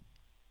appreciate it.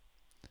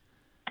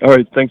 All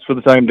right, thanks for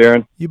the time,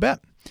 Darren. You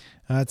bet.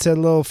 Let's head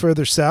a little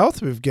further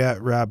south. We've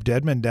got Rob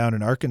Dedman down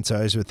in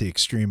Arkansas. He's with the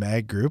Extreme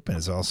Ag Group and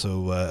is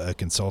also a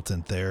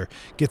consultant there.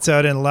 Gets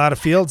out in a lot of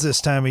fields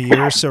this time of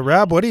year. So,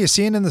 Rob, what are you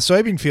seeing in the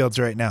soybean fields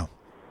right now?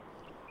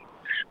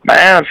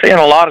 Man, I'm seeing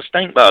a lot of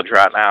stink bugs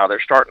right now. They're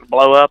starting to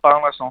blow up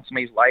on us on some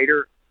of these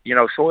later,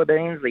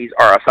 soybeans.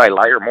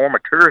 Later, more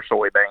mature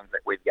soybeans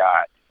that we've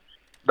got.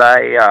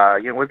 They,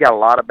 we've got a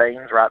lot of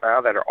beans right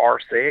now that are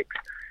R6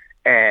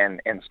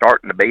 and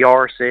starting to be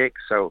R6.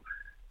 So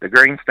the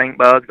green stink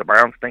bugs, the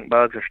brown stink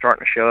bugs are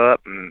starting to show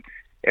up, and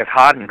as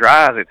hot and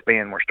dry as it's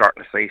been, we're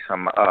starting to see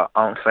some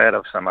onset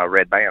of some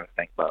red band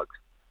stink bugs.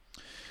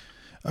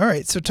 All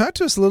right, so talk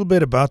to us a little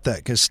bit about that,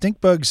 because stink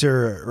bugs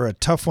are a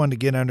tough one to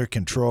get under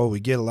control. We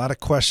get a lot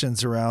of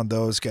questions around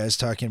those guys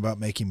talking about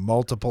making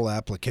multiple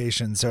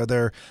applications. Are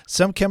there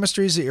some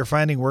chemistries that you're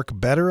finding work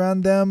better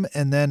on them?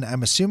 And then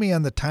I'm assuming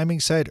on the timing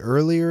side,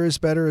 earlier is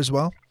better as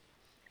well?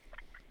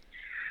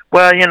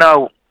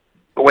 Well,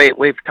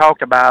 we've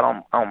talked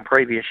about on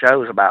previous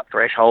shows about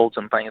thresholds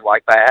and things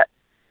like that.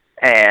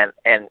 And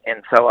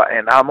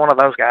I'm one of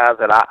those guys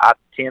that I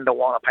tend to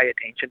want to pay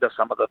attention to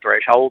some of the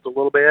thresholds a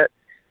little bit.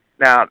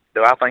 Now,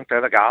 do I think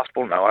they're the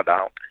gospel? No, I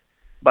don't.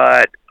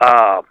 But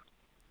I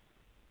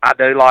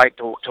do like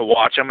to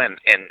watch them, and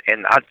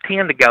I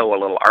tend to go a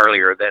little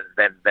earlier than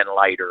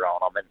later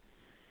on them.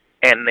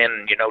 And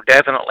then,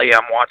 definitely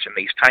I'm watching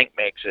these tank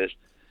mixes.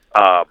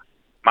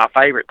 My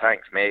favorite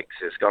tank mix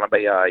is going to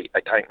be a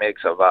tank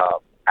mix of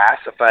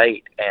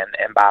acephate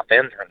and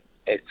bifenthrin.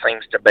 It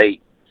seems to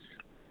be,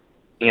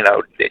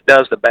 it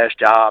does the best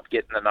job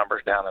getting the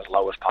numbers down as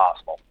low as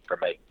possible for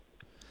me.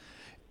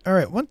 All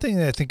right, one thing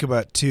that I think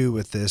about, too,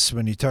 with this,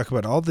 when you talk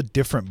about all the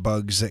different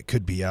bugs that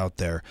could be out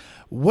there,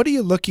 what are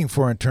you looking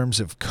for in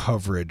terms of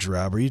coverage,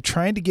 Rob? Are you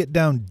trying to get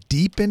down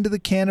deep into the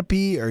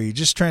canopy, or are you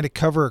just trying to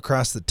cover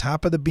across the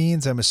top of the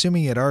beans? I'm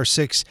assuming at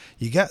R6,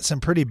 you got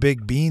some pretty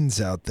big beans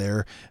out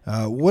there.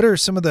 What are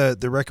some of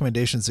the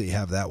recommendations that you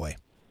have that way?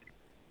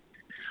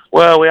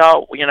 Well, we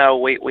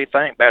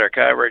think better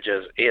coverage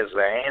is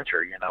the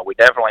answer. We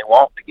definitely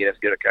want to get as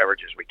good a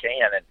coverage as we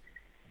can,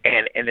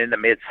 and in the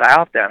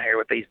Mid-South down here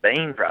with these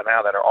beans right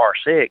now that are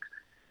R6,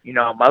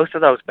 most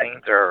of those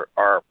beans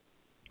are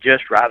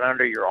just right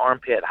under your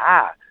armpit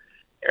high.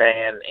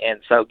 And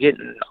so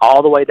getting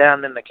all the way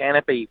down in the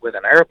canopy with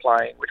an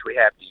airplane, which we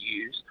have to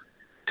use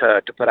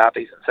to put out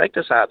these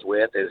insecticides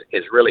with,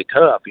 is really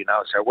tough,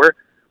 So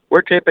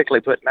we're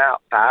typically putting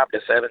out 5 to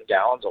 7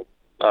 gallons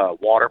of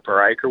water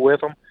per acre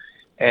with them.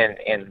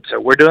 And so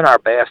we're doing our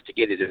best to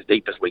get it as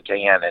deep as we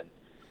can, and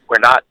we're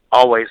not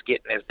always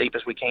getting as deep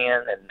as we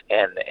can,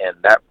 and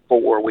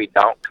therefore we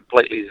don't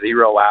completely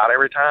zero out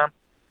every time.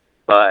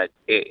 But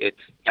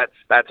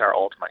that's our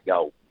ultimate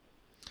goal.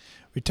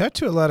 We talked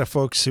to a lot of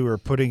folks who are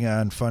putting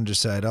on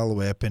fungicide all the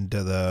way up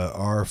into the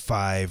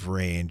R5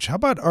 range. How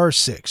about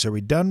R6? Are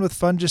we done with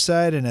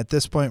fungicide, and at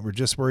this point we're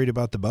just worried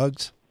about the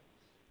bugs?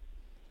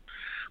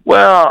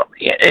 Well,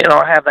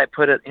 have they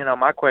put it?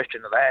 My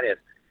question to that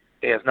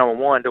is number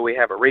one, do we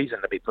have a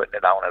reason to be putting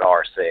it on at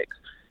R6?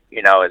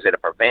 Is it a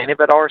preventive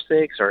at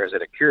R6 or is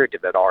it a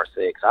curative at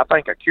R6? I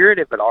think a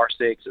curative at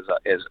R6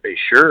 is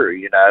sure.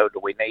 Do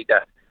we need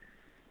to?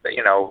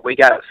 We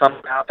got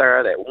something out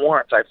there that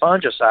warrants a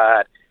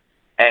fungicide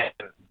and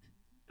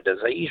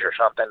disease or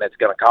something that's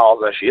going to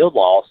cause us yield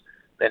loss.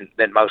 Then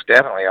most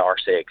definitely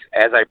R6.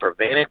 As a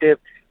preventative,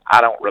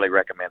 I don't really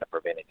recommend a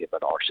preventative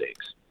at R6.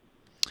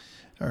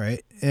 All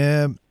right.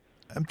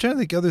 I'm trying to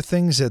think other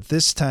things at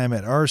this time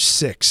at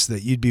R6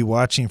 that you'd be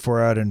watching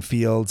for out in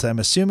fields. I'm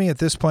assuming at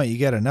this point you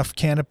got enough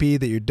canopy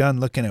that you're done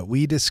looking at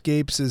weed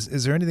escapes.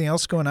 Is there anything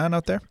else going on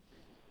out there?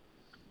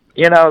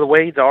 The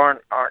weeds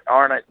aren't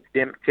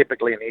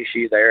typically an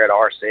issue there at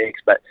R6,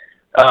 but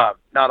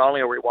not only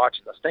are we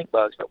watching the stink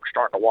bugs, but we're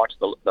starting to watch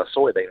the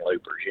soybean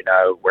loopers.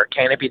 We're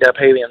canopied up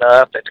heavy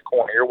enough that the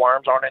corn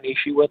earworms aren't an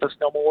issue with us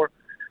no more,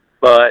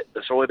 but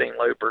the soybean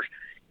loopers,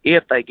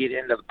 if they get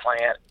into the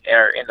plant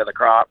or into the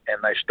crop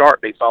and they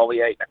start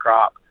defoliating the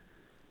crop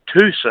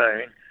too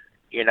soon,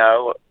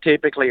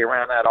 typically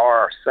around that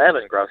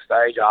R7 growth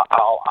stage,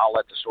 I'll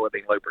let the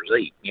soybean loopers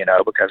eat,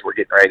 because we're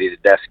getting ready to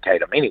desiccate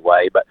them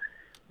anyway.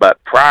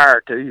 But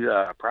prior to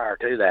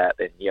that,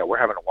 then we're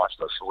having to watch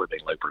those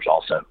soybean loopers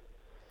also.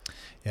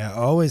 Yeah,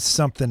 always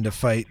something to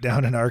fight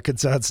down in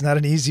Arkansas. It's not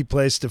an easy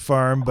place to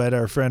farm, but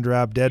our friend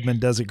Rob Dedman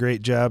does a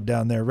great job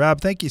down there.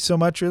 Rob, thank you so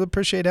much. Really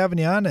appreciate having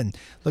you on, and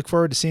look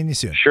forward to seeing you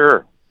soon.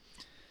 Sure.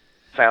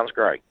 Sounds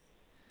great.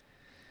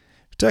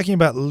 We're talking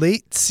about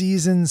late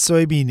season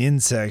soybean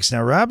insects.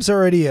 Now, Rob's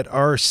already at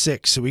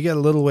R6, so we got a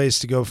little ways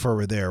to go before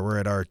we're there. We're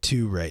at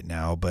R2 right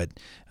now, but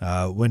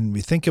when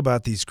we think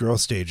about these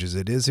growth stages,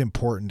 it is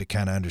important to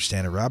kind of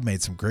understand it. Rob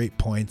made some great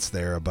points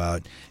there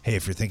about, hey,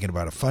 if you're thinking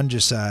about a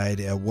fungicide,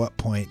 at what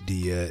point do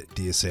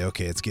you say,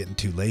 okay, it's getting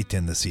too late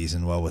in the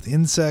season? Well, with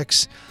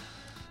insects,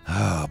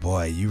 oh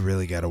boy, you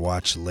really got to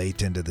watch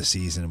late into the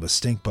season with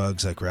stink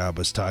bugs like Rob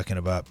was talking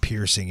about,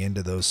 piercing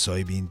into those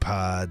soybean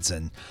pods,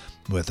 and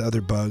with other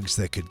bugs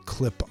that could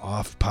clip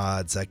off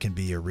pods. That can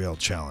be a real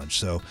challenge.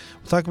 So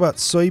we'll talk about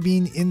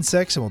soybean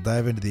insects, and we'll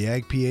dive into the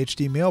Ag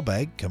PhD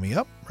mailbag coming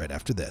up right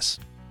after this.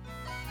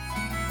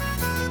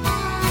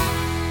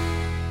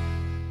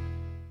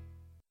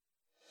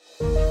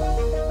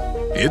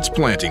 It's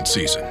planting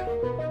season.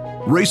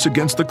 Race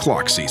against the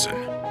clock season.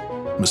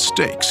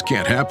 Mistakes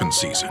can't happen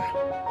season.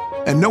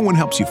 And no one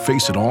helps you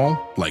face it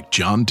all like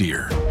John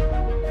Deere.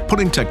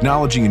 Putting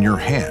technology in your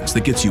hands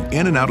that gets you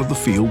in and out of the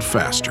field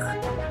faster,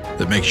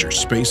 that makes your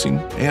spacing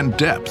and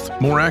depth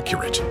more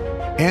accurate,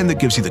 and that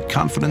gives you the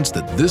confidence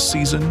that this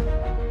season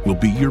will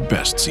be your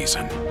best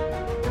season.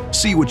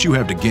 See what you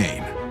have to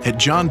gain at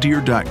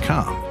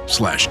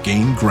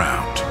johndeere.com/gain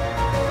ground.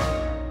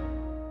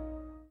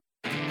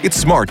 It's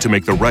smart to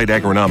make the right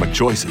agronomic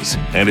choices,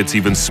 and it's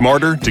even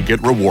smarter to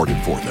get rewarded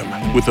for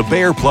them. With the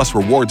Bayer Plus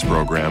Rewards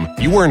program,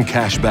 you earn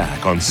cash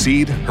back on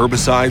seed,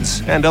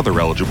 herbicides, and other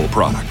eligible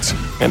products.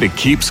 And it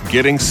keeps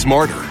getting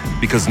smarter,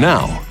 because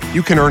now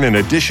you can earn an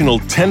additional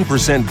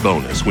 10%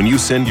 bonus when you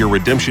send your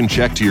redemption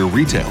check to your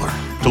retailer.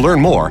 To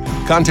learn more,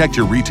 contact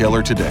your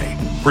retailer today.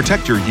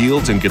 Protect your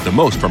yields and get the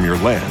most from your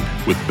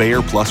land with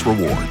Bayer Plus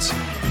Rewards.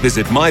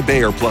 Visit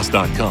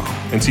mybayerplus.com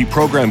and see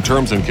program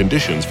terms and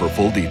conditions for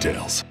full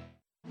details.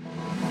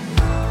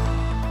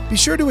 Be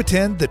sure to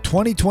attend the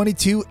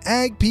 2022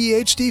 Ag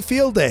PhD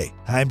Field Day.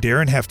 I'm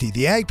Darren Hefty.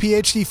 The Ag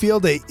PhD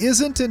Field Day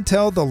isn't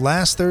until the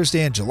last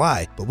Thursday in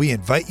July, but we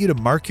invite you to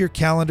mark your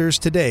calendars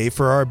today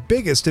for our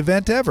biggest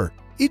event ever.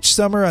 Each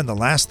summer on the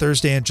last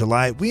Thursday in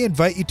July, we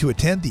invite you to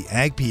attend the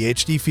Ag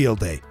PhD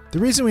Field Day. The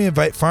reason we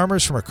invite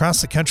farmers from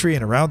across the country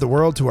and around the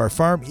world to our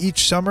farm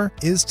each summer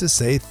is to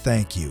say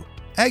thank you.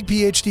 Ag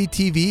PhD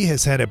TV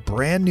has had a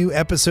brand new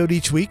episode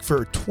each week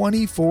for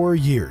 24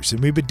 years,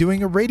 and we've been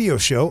doing a radio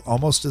show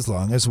almost as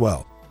long as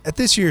well. At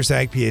this year's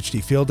Ag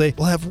PhD Field Day,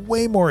 we'll have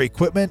way more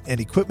equipment and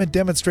equipment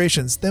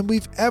demonstrations than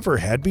we've ever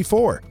had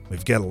before.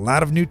 We've got a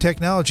lot of new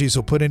technologies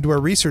we'll put into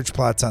our research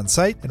plots on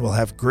site, and we'll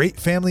have great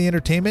family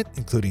entertainment,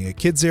 including a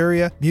kids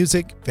area,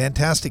 music,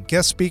 fantastic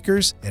guest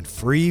speakers, and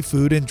free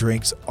food and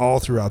drinks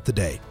all throughout the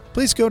day.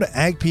 Please go to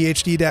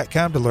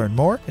agphd.com to learn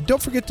more, and don't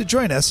forget to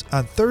join us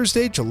on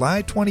Thursday,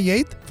 July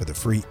 28th for the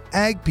free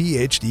Ag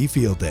PhD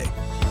Field Day.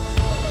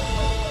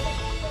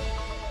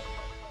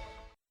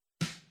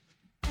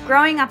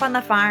 Growing up on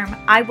the farm,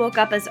 I woke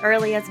up as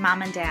early as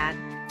Mom and Dad.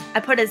 I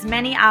put as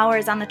many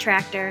hours on the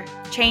tractor,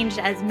 changed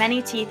as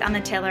many teeth on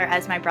the tiller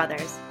as my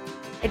brothers.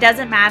 It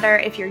doesn't matter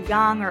if you're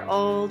young or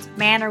old,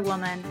 man or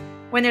woman.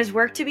 When there's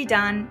work to be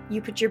done,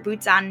 you put your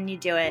boots on and you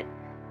do it.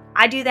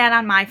 I do that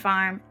on my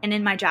farm and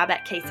in my job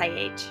at Case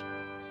IH.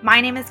 My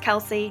name is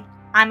Kelsey,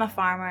 I'm a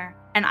farmer,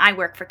 and I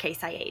work for Case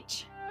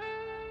IH.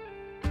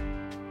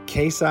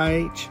 Case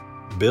IH,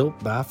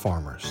 built by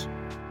farmers.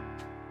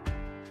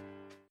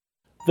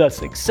 The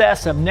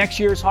success of next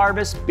year's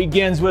harvest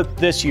begins with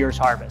this year's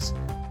harvest.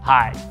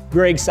 Hi,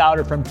 Greg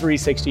Souter from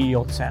 360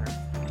 Yield Center.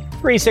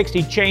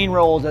 360 Chain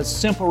Roll is a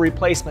simple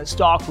replacement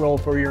stalk roll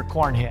for your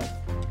corn head.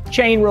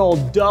 Chain Roll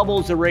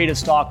doubles the rate of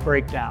stalk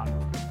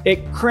breakdown.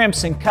 It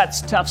crimps and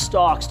cuts tough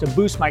stalks to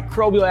boost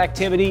microbial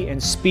activity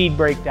and speed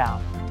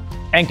breakdown.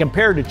 And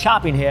compared to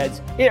chopping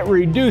heads, it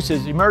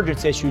reduces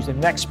emergence issues in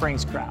next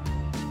spring's crop.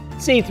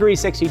 See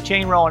 360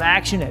 Chain Roll in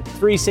action at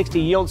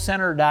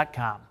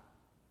 360yieldcenter.com.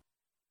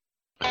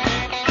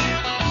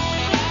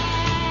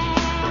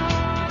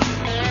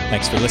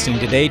 Thanks for listening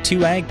today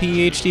to Ag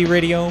PhD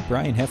Radio.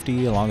 Brian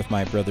Hefty along with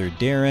my brother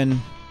Darren,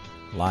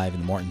 live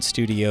in the Morton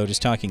studio,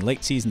 just talking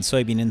late season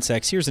soybean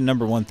insects. Here's the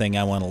number one thing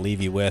I want to leave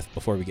you with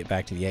before we get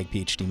back to the Ag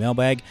PhD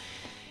mailbag.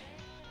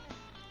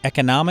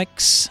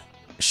 Economics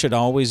should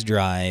always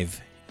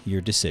drive your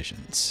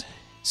decisions.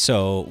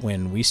 So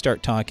when we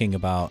start talking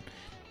about,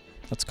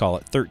 let's call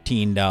it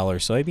 $13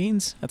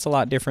 soybeans, that's a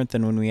lot different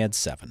than when we had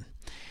 7.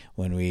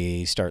 When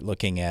we start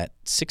looking at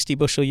 60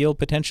 bushel yield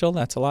potential,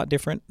 that's a lot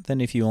different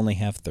than if you only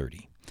have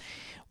 30.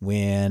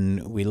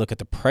 When we look at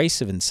the price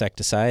of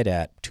insecticide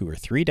at $2 or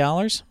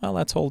 $3, well,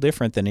 that's a whole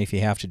different than if you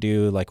have to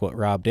do like what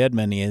Rob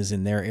Dedman is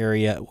in their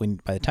area.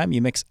 When by the time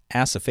you mix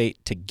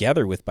acephate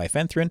together with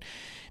bifenthrin,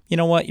 you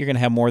know what? You're going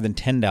to have more than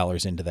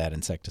 $10 into that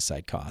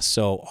insecticide cost.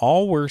 So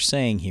all we're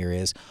saying here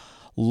is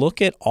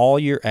look at all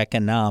your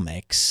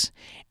economics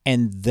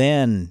and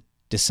then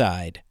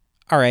decide,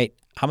 all right,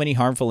 how many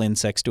harmful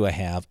insects do I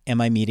have? Am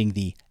I meeting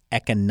the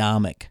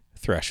economic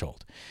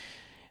threshold?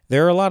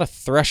 There are a lot of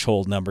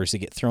threshold numbers that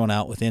get thrown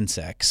out with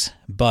insects,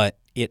 but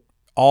it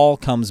all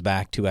comes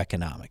back to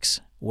economics.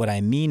 What I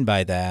mean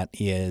by that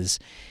is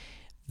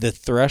the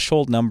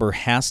threshold number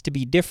has to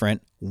be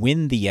different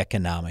when the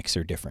economics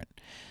are different.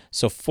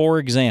 So, for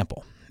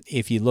example,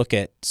 if you look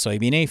at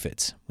soybean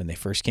aphids, when they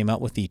first came out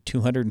with the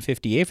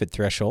 250 aphid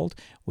threshold,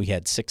 we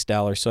had $6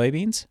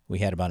 soybeans. We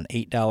had about an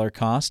 $8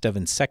 cost of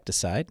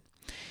insecticide.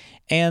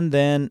 And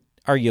then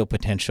our yield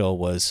potential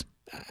was,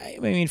 I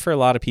mean, for a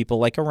lot of people,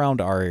 like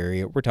around our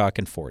area, we're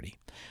talking 40.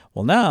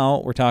 Well,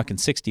 now we're talking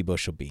 60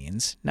 bushel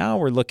beans. Now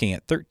we're looking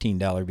at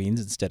 $13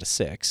 beans instead of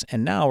 6.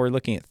 And now we're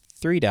looking at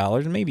 $3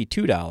 and maybe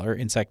 $2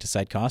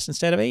 insecticide cost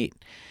instead of 8.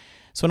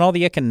 So when all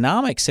the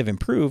economics have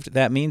improved,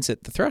 that means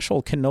that the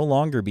threshold can no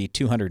longer be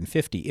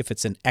 250 if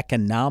it's an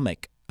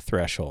economic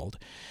threshold.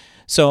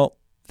 So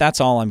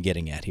that's all I'm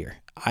getting at here.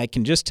 I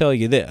can just tell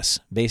you this,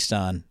 based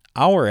on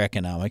our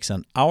economics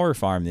on our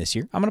farm this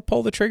year, I'm going to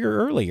pull the trigger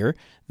earlier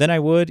than I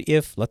would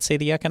if, let's say,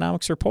 the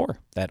economics are poor.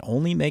 That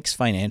only makes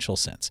financial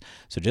sense.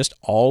 So just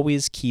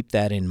always keep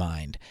that in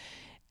mind.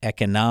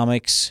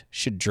 Economics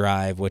should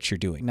drive what you're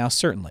doing. Now,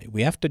 certainly,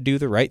 we have to do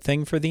the right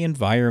thing for the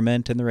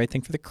environment and the right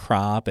thing for the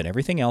crop and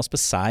everything else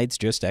besides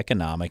just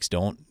economics.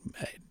 Don't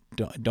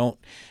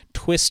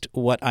twist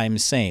what I'm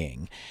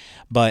saying.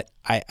 But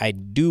I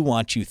do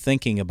want you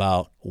thinking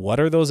about what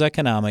are those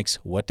economics?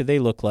 What do they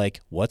look like?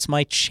 What's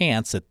my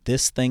chance that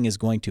this thing is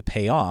going to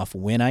pay off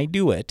when I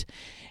do it?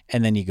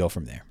 And then you go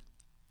from there.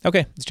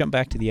 Okay, let's jump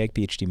back to the Ag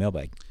PhD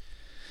mailbag.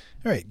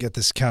 All right, get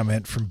this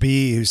comment from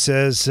B who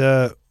says,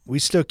 we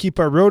still keep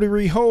our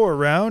rotary hoe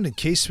around in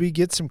case we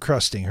get some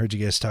crusting. Heard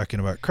you guys talking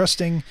about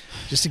crusting,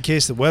 just in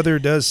case the weather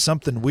does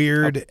something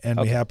weird and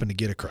we happen to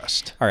get a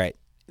crust. All right,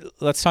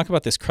 let's talk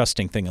about this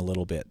crusting thing a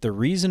little bit. The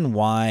reason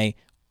why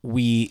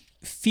we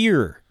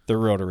fear the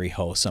rotary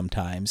hoe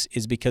sometimes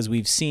is because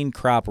we've seen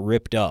crop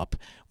ripped up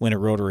when a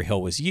rotary hoe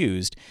was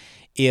used.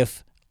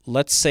 If,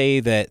 let's say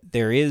that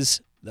there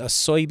is a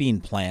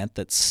soybean plant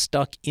that's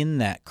stuck in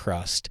that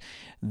crust,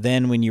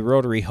 then when you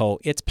rotary hoe,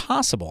 it's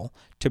possible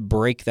to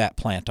break that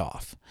plant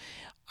off.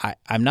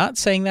 I'm not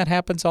saying that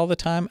happens all the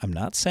time. I'm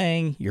not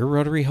saying your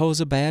rotary hoe is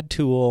a bad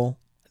tool.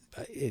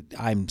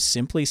 I'm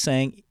simply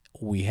saying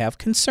we have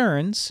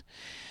concerns.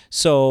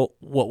 So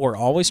what we're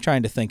always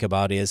trying to think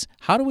about is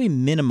how do we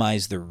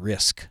minimize the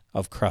risk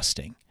of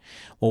crusting?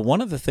 Well, one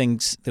of the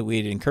things that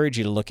we'd encourage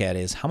you to look at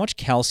is how much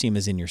calcium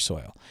is in your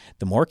soil.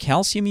 The more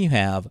calcium you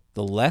have,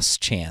 the less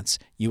chance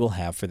you will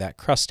have for that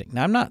crusting.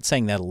 Now, I'm not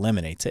saying that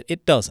eliminates it.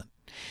 It doesn't.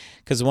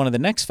 Because one of the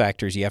next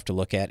factors you have to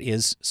look at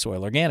is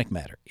soil organic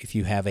matter. If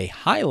you have a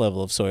high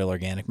level of soil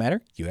organic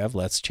matter, you have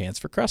less chance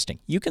for crusting.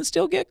 You can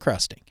still get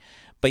crusting,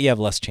 but you have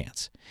less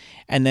chance.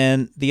 And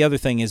then the other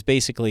thing is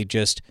basically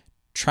just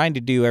trying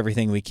to do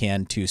everything we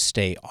can to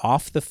stay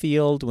off the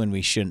field when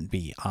we shouldn't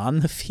be on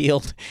the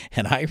field.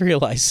 And I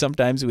realize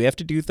sometimes we have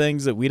to do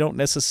things that we don't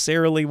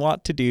necessarily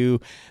want to do.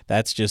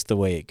 That's just the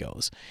way it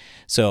goes.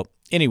 So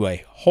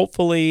anyway,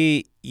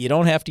 hopefully you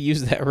don't have to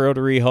use that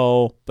rotary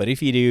hoe, but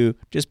if you do,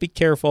 just be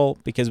careful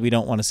because we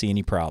don't want to see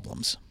any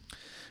problems.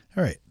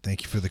 All right.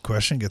 Thank you for the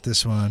question. Get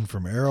this one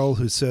from Errol,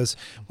 who says,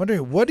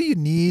 wondering, what do you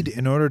need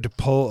in order to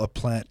pull a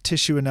plant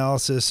tissue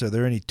analysis? Are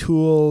there any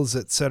tools,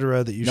 et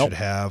cetera, that you should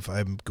have?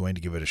 I'm going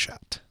to give it a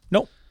shot.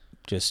 Nope.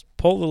 Just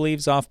pull the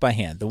leaves off by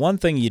hand. The one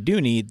thing you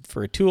do need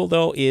for a tool,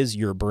 though, is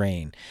your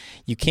brain.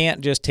 You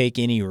can't just take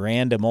any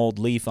random old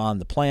leaf on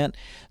the plant.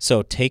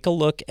 So take a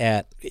look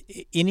at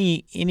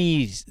any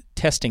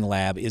testing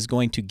lab is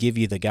going to give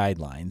you the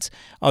guidelines.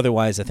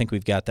 Otherwise, I think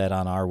we've got that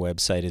on our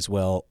website as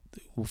well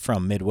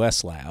from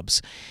Midwest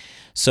Labs.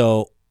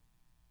 So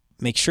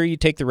make sure you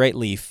take the right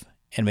leaf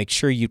and make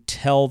sure you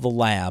tell the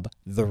lab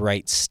the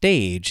right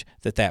stage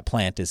that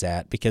plant is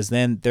at, because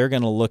then they're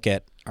going to look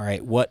at, all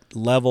right, what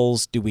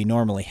levels do we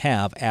normally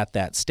have at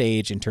that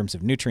stage in terms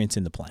of nutrients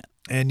in the plant?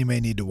 And you may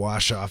need to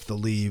wash off the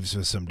leaves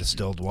with some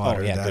distilled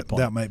water. Oh, yeah, good point.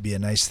 That might be a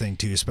nice thing,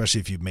 too,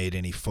 especially if you've made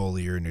any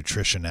foliar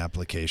nutrition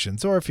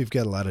applications or if you've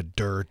got a lot of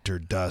dirt or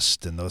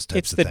dust and those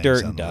types of things. It's the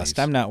dirt and dust.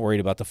 I'm not worried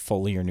about the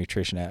foliar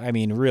nutrition. I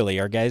mean, really,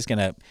 our guy's going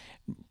to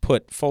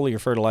put foliar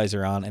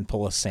fertilizer on and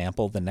pull a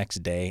sample the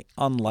next day?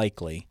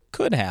 Unlikely.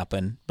 Could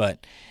happen,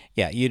 but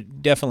yeah, you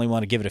definitely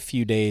want to give it a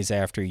few days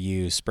after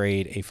you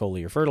sprayed a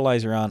foliar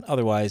fertilizer on.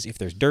 Otherwise, if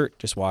there's dirt,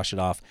 just wash it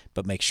off,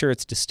 but make sure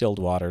it's distilled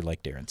water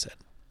like Darren said.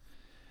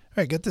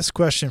 All right, get this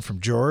question from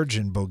George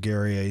in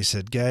Bulgaria. He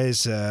said,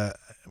 guys, I'm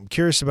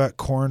curious about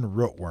corn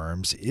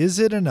rootworms. Is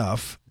it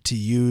enough to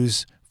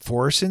use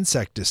Force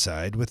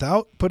insecticide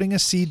without putting a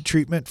seed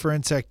treatment for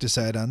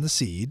insecticide on the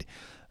seed?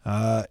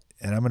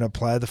 And I'm going to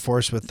apply the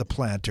Force with the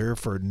planter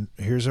for,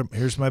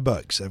 here's my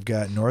bugs. I've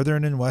got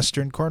northern and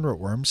western corn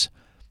rootworms,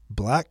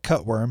 black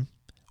cutworm,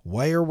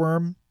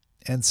 wireworm,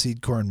 and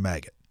seed corn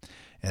maggot.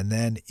 And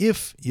then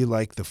if you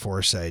like the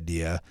Force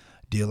idea,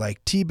 do you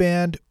like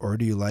T-band or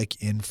do you like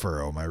in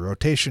furrow? My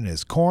rotation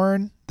is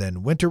corn,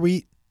 then winter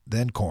wheat,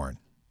 then corn.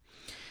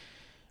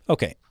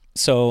 Okay,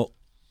 so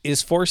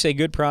is Force a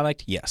good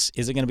product? Yes.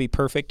 Is it going to be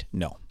perfect?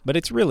 No, but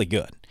it's really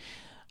good.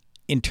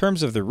 In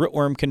terms of the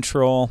rootworm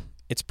control,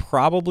 it's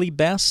probably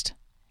best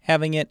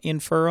having it in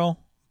furrow,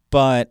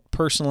 but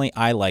personally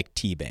I like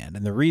T-band.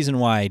 And the reason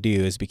why I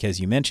do is because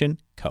you mentioned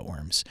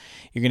cutworms.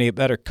 You're going to get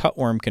better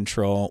cutworm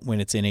control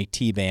when it's in a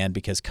T-band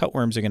because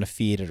cutworms are going to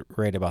feed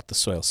right about the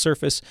soil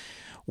surface,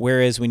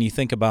 whereas when you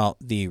think about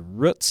the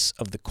roots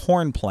of the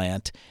corn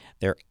plant,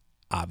 they're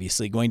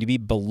obviously going to be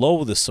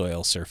below the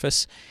soil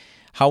surface.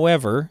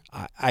 However,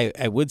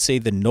 I would say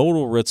the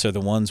nodal roots are the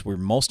ones we're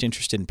most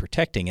interested in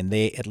protecting, and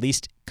they at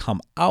least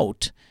come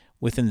out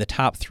within the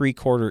top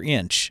 3/4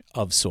 inch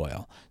of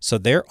soil. So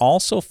they're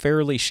also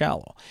fairly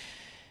shallow.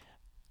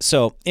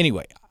 So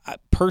anyway,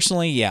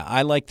 personally, yeah,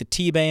 I like the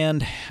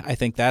T-band. I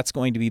think that's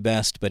going to be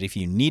best, but if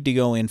you need to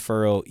go in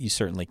furrow, you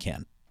certainly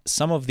can.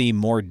 Some of the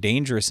more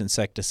dangerous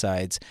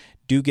insecticides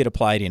do get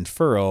applied in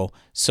furrow,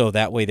 so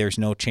that way there's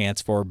no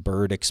chance for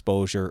bird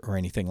exposure or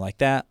anything like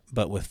that.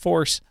 But with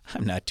Force,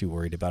 I'm not too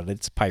worried about it.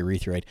 It's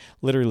pyrethroid.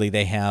 Literally,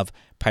 they have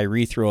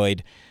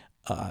pyrethroid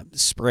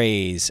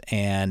sprays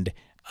and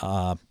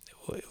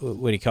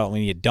what do you call it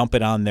when you dump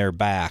it on their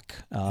back,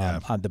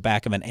 on the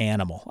back of an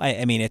animal?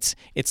 I mean, it's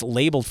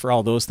labeled for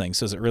all those things.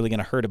 So is it really going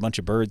to hurt a bunch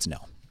of birds? No.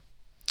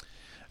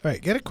 All right,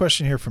 got a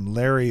question here from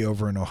Larry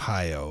over in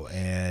Ohio,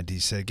 and he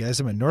said, guys,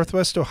 I'm in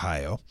Northwest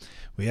Ohio.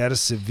 We had a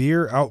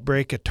severe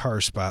outbreak of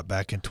tar spot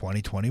back in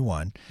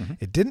 2021. Mm-hmm.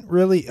 It didn't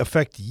really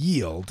affect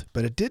yield,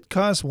 but it did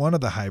cause one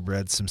of the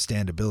hybrids some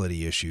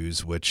standability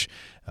issues, which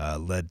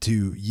led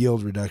to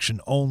yield reduction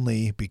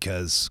only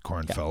because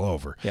corn fell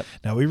over. Yep.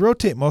 Now, we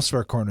rotate most of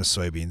our corn with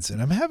soybeans,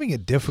 and I'm having a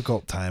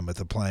difficult time with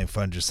applying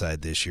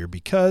fungicide this year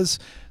because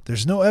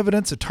there's no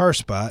evidence of tar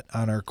spot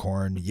on our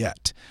corn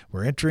yet.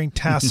 We're entering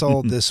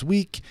tassel this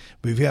week.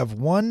 We have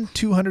one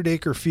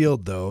 200-acre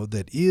field, though,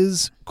 that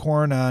is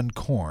corn on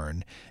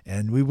corn,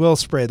 and we will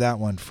spray that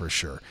one for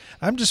sure.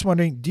 I'm just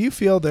wondering, do you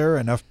feel there are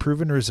enough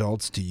proven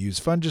results to use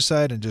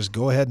fungicide and just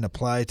go ahead and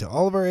apply to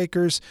all of our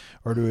acres,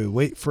 or do we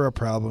wait for a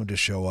problem to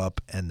show up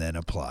and then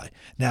apply?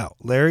 Now,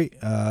 Larry,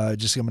 I'm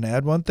going to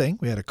add one thing.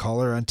 We had a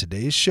caller on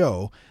today's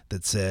show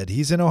that said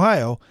he's in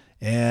Ohio,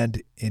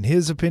 and in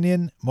his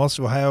opinion, most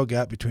of Ohio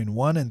got between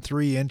 1 and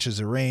 3 inches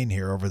of rain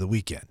here over the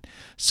weekend.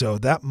 So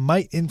that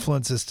might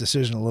influence this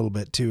decision a little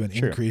bit too and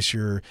increase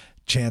your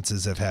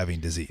chances of having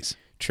disease.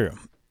 True.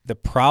 The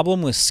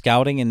problem with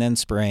scouting and then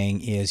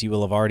spraying is you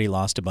will have already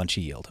lost a bunch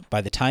of yield.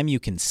 By the time you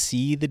can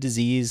see the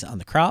disease on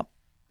the crop,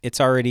 it's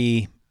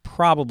already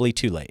probably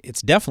too late.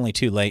 It's definitely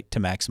too late to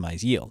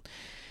maximize yield.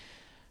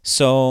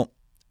 So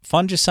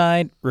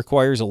fungicide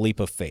requires a leap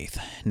of faith.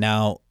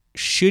 Now,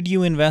 should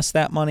you invest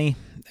that money?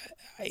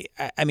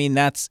 I mean,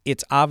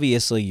 it's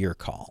obviously your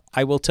call.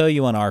 I will tell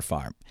you on our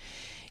farm,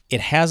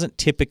 it hasn't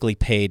typically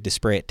paid to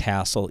spray at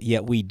tassel,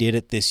 yet we did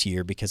it this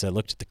year because I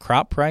looked at the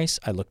crop price,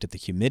 I looked at the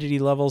humidity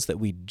levels that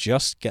we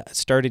just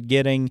started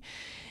getting,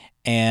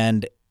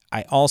 and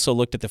I also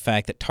looked at the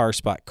fact that tar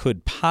spot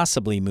could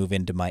possibly move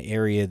into my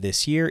area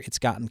this year. It's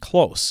gotten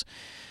close.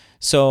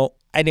 So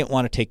I didn't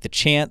want to take the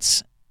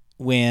chance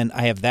when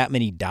I have that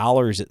many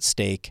dollars at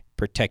stake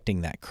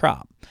protecting that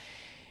crop.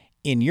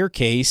 In your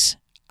case,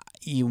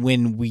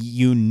 when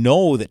you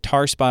know that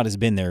tar spot has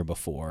been there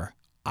before,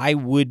 I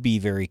would be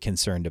very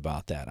concerned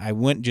about that. I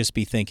wouldn't just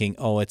be thinking,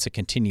 oh, it's a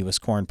continuous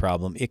corn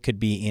problem. It could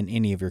be in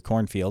any of your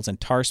cornfields.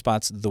 And tar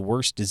spot's the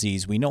worst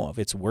disease we know of.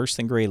 It's worse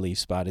than gray leaf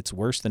spot. It's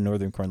worse than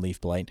northern corn leaf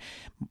blight,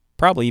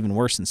 probably even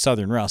worse than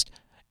southern rust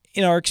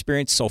in our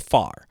experience so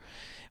far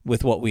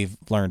with what we've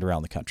learned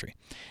around the country.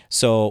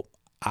 So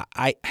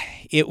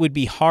it would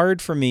be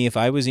hard for me if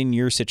I was in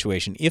your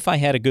situation, if I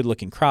had a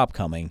good-looking crop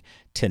coming,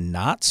 to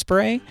not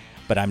spray,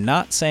 but I'm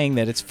not saying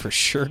that it's for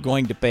sure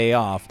going to pay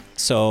off.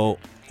 So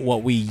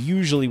what we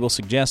usually will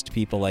suggest to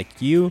people like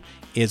you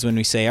is when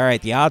we say, all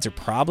right, the odds are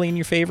probably in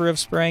your favor of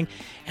spraying,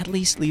 at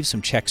least leave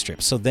some check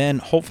strips. So then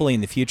hopefully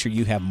in the future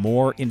you have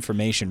more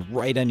information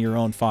right on your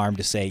own farm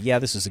to say, yeah,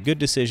 this is a good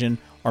decision,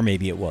 or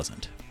maybe it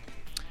wasn't.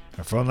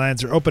 Our phone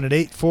lines are open at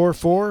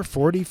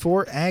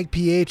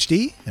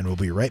 844-44-AG-PHD, and we'll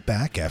be right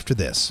back after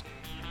this.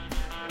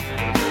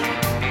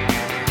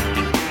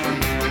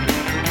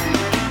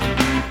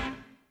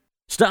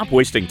 Stop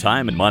wasting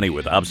time and money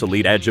with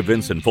obsolete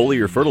adjuvants and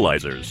foliar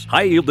fertilizers.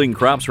 High-yielding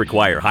crops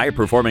require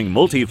high-performing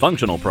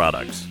multifunctional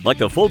products, like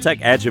the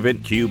Fulltech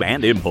Adjuvant Cube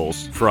and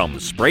Impulse from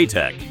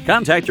Spraytech.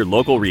 Contact your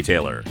local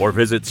retailer or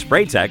visit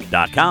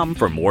spraytech.com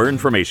for more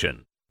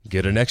information.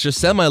 Get an extra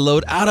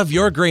semi-load out of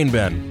your grain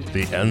bin.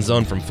 The End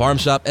Zone from Farm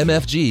Shop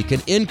MFG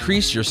can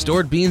increase your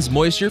stored beans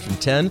moisture from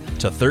 10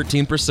 to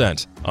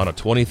 13%. On a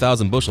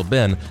 20,000 bushel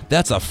bin,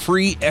 that's a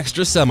free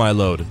extra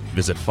semi-load.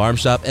 Visit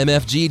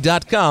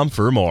farmshopmfg.com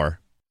for more.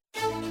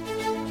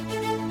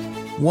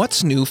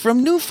 What's new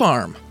from New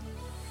Farm?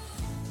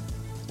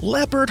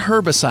 Leopard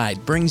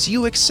herbicide brings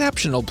you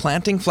exceptional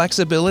planting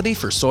flexibility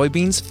for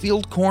soybeans,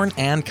 field corn,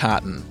 and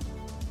cotton.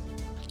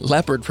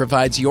 Leopard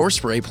provides your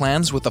spray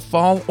plans with a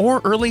fall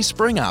or early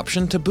spring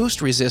option to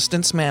boost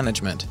resistance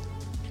management.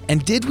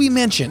 And did we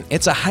mention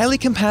it's a highly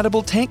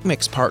compatible tank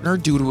mix partner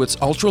due to its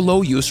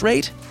ultra-low use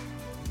rate?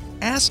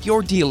 Ask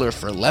your dealer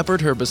for Leopard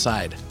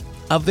herbicide.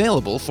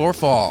 Available for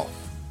fall.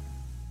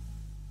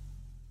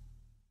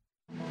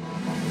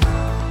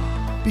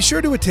 Be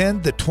sure to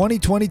attend the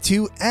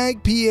 2022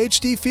 Ag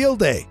PhD Field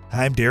Day.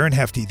 I'm Darren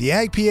Hefty. The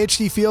Ag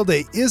PhD Field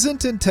Day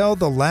isn't until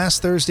the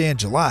last Thursday in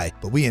July,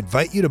 but we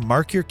invite you to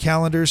mark your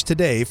calendars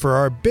today for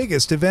our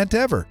biggest event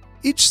ever.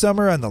 Each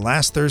summer on the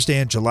last Thursday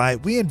in July,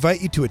 we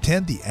invite you to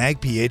attend the Ag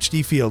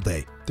PhD Field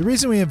Day. The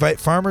reason we invite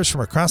farmers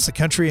from across the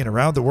country and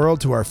around the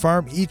world to our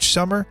farm each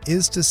summer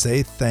is to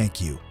say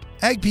thank you.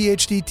 Ag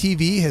PhD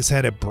TV has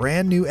had a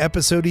brand new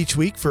episode each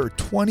week for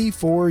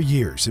 24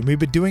 years, and we've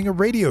been doing a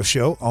radio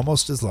show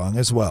almost as long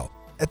as well.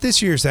 At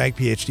this year's Ag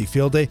PhD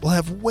Field Day, we'll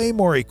have way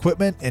more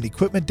equipment and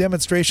equipment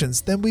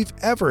demonstrations than we've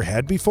ever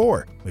had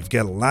before. We've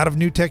got a lot of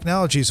new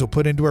technologies we'll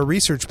put into our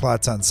research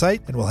plots on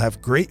site, and we'll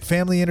have great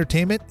family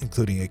entertainment,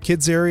 including a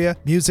kids area,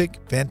 music,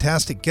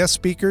 fantastic guest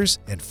speakers,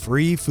 and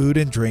free food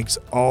and drinks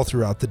all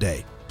throughout the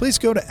day. Please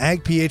go to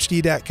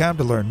agphd.com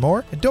to learn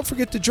more, and don't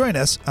forget to join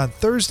us on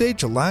Thursday,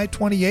 July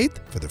 28th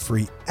for the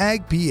free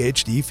Ag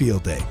PhD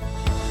Field Day.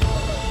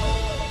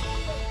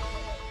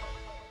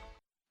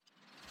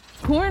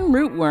 Corn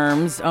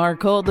rootworms are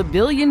called the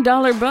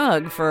billion-dollar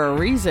bug for a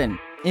reason.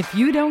 If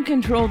you don't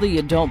control the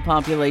adult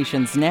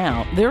populations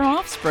now, their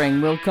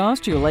offspring will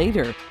cost you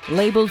later.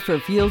 Labeled for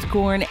field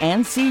corn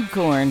and seed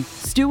corn,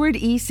 Stewart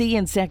EC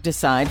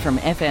insecticide from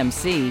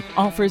FMC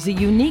offers a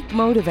unique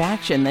mode of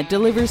action that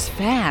delivers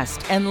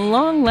fast and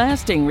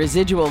long-lasting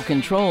residual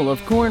control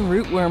of corn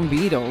rootworm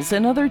beetles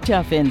and other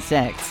tough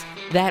insects.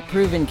 That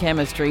proven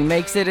chemistry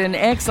makes it an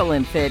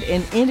excellent fit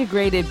in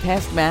integrated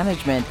pest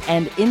management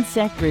and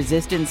insect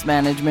resistance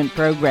management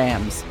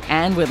programs.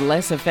 And with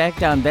less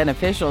effect on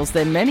beneficials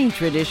than many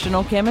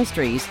traditional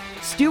chemistries,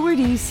 Stewart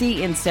EC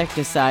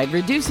insecticide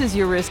reduces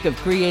your risk of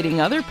creating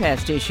other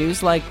pest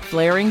issues like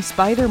flaring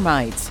spider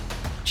mites.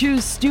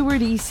 Choose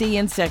Stewart EC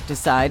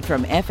insecticide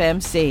from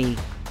FMC.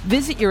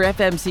 Visit your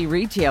FMC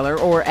retailer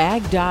or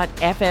ag.fmc.com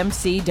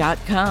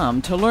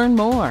to learn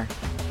more.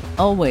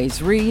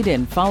 Always read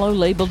and follow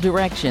label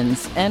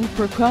directions and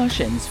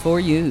precautions for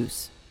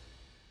use.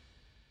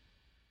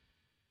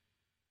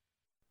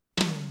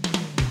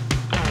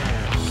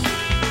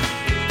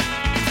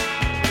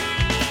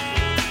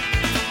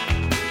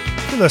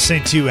 You're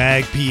listening to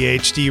Ag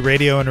PhD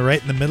Radio, and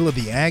right in the middle of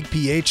the Ag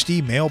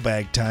PhD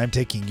mailbag time,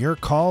 taking your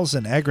calls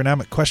and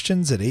agronomic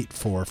questions at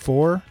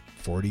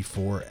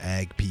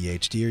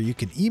 844-44-AG-PHD, or you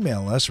can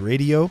email us,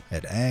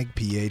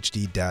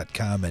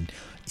 radio@agphd.com, and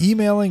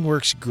emailing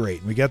works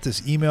great. We got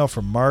this email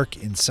from Mark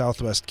in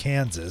southwest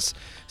Kansas.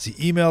 So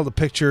he emailed a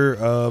picture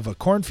of a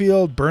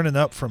cornfield burning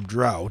up from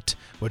drought,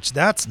 which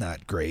that's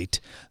not great,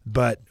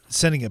 but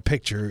sending a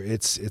picture,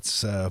 it's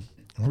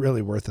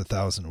really worth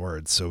 1,000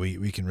 words, so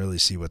we can really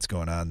see what's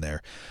going on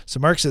there.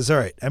 So Mark says, all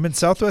right, I'm in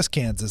southwest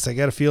Kansas. I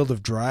got a field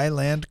of dry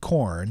land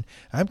corn.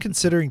 I'm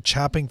considering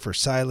chopping for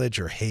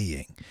silage or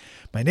haying.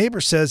 My neighbor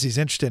says he's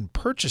interested in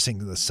purchasing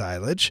the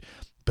silage,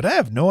 but I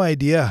have no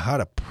idea how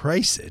to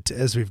price it,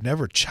 as we've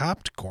never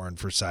chopped corn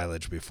for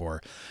silage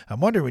before. I'm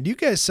wondering, when you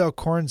guys sell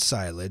corn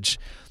silage,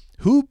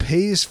 who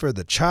pays for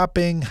the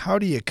chopping? How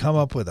do you come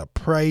up with a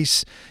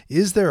price?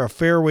 Is there a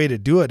fair way to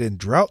do it in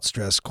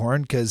drought-stressed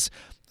corn? Because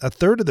a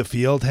third of the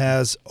field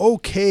has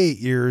okay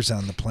ears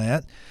on the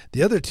plant.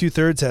 The other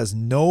 2/3 has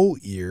no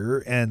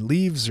ear and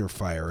leaves are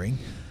firing.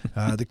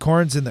 The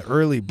corn's in the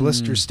early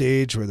blister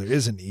stage where there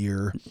is an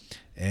ear.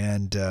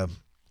 And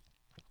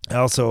I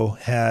also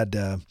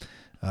had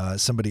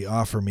somebody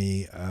offer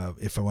me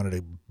if I wanted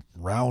to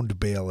round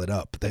bale it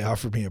up. They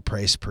offered me a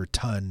price per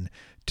ton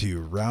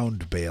to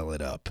round bale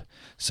it up.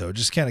 So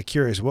just kind of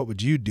curious, what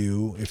would you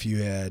do if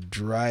you had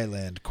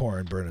dryland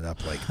corn burning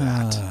up like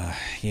that?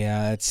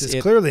 Yeah, it's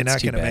clearly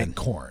not going to make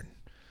corn.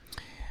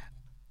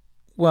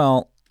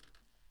 Well,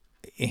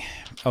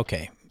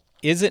 okay.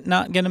 Is it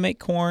not going to make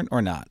corn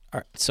or not?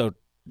 So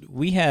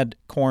we had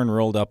corn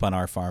rolled up on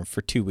our farm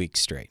for 2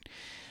 weeks straight.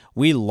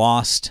 We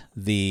lost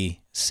the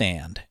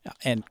sand,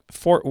 and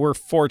we're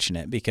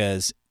fortunate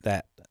because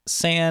that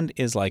sand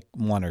is like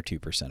 1 or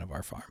 2% of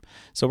our farm.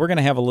 So we're going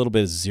to have a little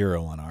bit of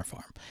zero on our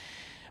farm.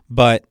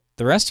 But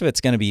the rest of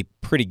it's going to be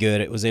pretty good.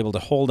 It was able to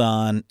hold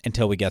on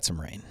until we got some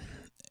rain.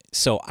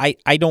 So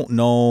I don't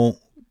know,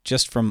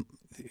 just from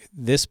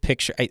this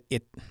picture,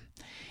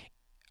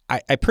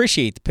 I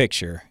appreciate the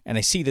picture, and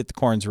I see that the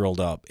corn's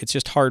rolled up. It's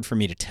just hard for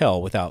me to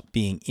tell without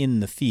being in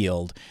the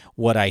field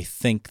what I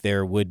think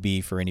there would be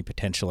for any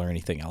potential or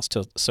anything else.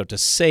 So to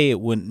say it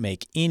wouldn't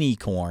make any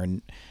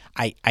corn,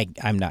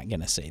 I'm not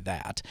going to say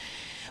that.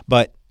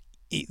 But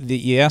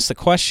you asked the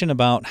question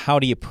about how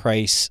do you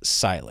price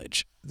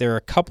silage. There are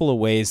a couple of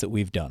ways that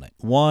we've done it.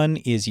 One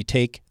is you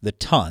take the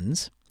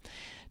tons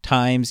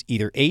times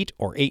either 8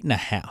 or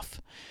 8.5.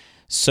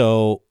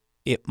 So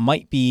it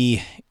might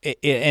be,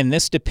 and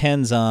this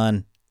depends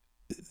on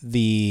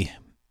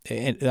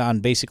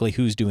basically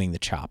who's doing the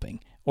chopping,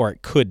 or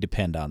it could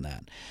depend on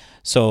that.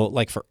 So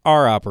like for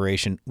our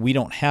operation, we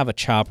don't have a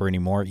chopper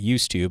anymore. It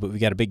used to, but we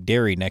got a big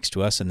dairy next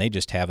to us and they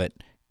just have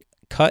it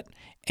cut.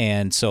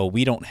 And so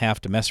we don't have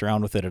to mess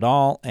around with it at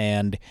all.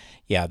 And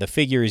yeah, the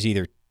figure is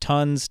either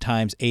tons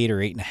times 8 or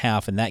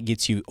 8.5, and that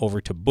gets you over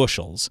to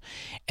bushels.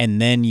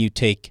 And then you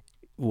take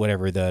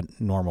whatever the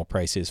normal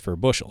price is for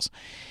bushels.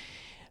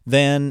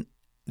 Then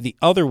the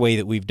other way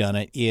that we've done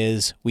it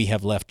is we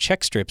have left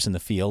check strips in the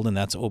field, and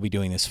that's what we'll be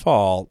doing this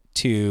fall,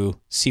 to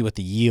see what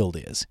the yield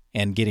is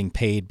and getting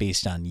paid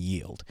based on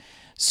yield.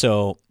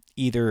 So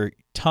either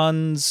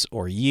tons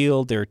or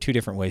yield, there are two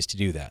different ways to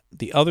do that.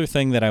 The other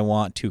thing that I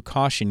want to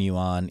caution you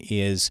on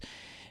is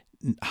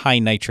high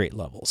nitrate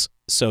levels.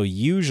 So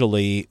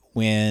usually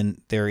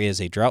when there is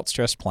a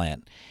drought-stressed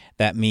plant,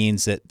 that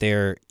means that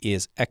there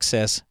is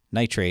excess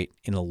nitrate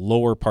in the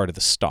lower part of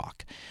the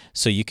stalk.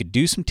 So you could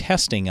do some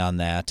testing on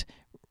that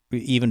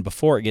even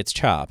before it gets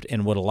chopped.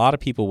 And what a lot of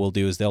people will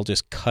do is they'll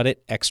just cut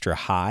it extra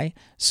high.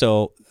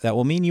 So that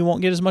will mean you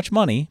won't get as much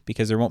money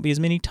because there won't be as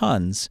many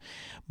tons,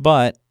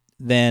 but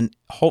then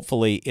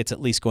hopefully it's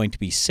at least going to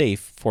be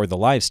safe for the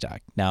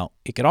livestock. Now,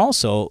 it could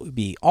also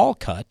be all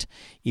cut,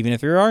 even if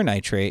there are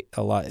nitrate,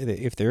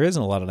 if there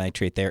isn't a lot of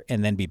nitrate there,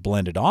 and then be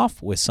blended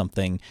off with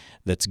something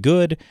that's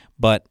good.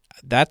 But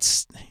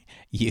that's,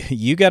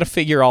 you got to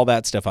figure all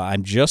that stuff out.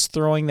 I'm just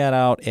throwing that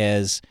out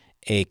as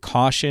a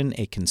caution,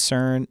 a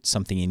concern,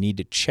 something you need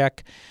to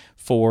check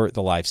for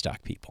the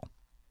livestock people.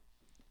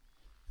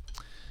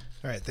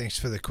 All right, thanks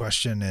for the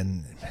question,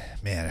 and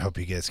man, I hope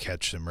you guys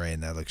catch some rain.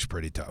 That looks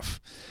pretty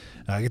tough.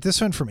 I get this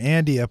one from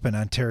Andy up in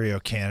Ontario,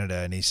 Canada,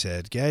 and he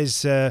said,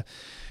 guys,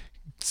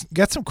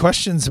 got some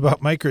questions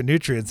about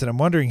micronutrients, and I'm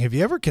wondering, have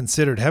you ever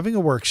considered having a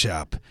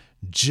workshop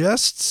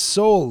just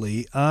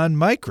solely on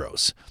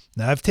micros?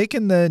 Now, I've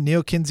taken the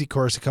Neil Kinsey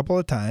course a couple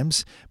of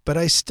times, but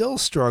I still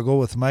struggle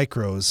with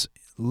micros,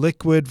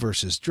 liquid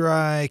versus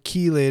dry,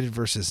 chelated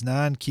versus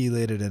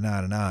non-chelated, and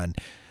on and on.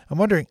 I'm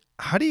wondering,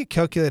 how do you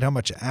calculate how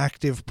much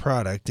active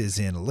product is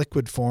in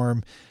liquid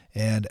form?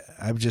 And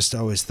I've just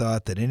always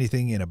thought that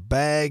anything in a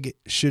bag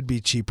should be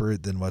cheaper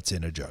than what's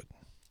in a jug.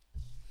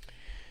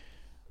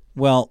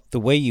 Well, the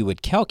way you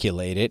would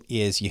calculate it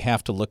is you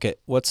have to look at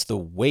what's the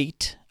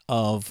weight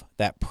of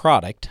that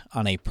product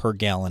on a per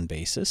gallon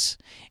basis,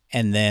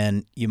 and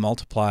then you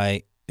multiply,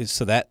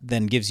 so that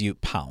then gives you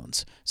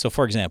pounds. So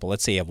for example,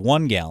 let's say you have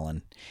 1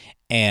 gallon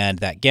and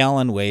that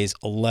gallon weighs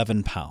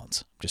 11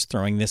 pounds. I'm just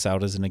throwing this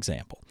out as an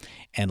example.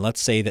 And let's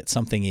say that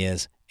something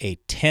is a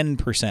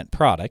 10%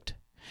 product.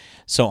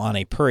 So on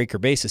a per acre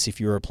basis, if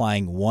you were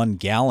applying 1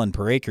 gallon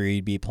per acre,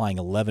 you'd be applying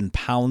 11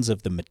 pounds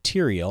of the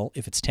material.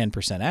 If it's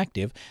 10%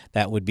 active,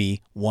 that would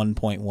be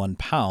 1.1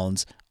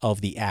 pounds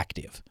of the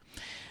active.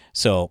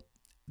 So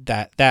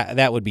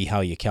that would be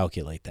how you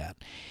calculate that.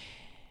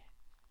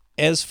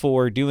 As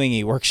for doing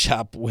a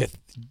workshop with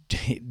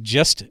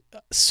just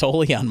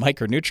solely on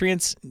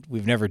micronutrients,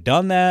 we've never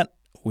done that.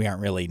 We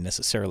aren't really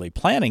necessarily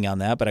planning on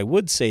that, but I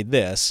would say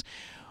this.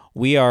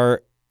 We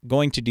are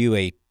going to do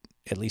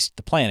at least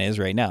the plan is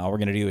right now, we're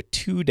going to do a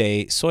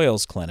 2-day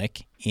soils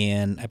clinic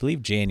in, I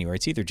believe, January.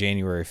 It's either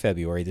January or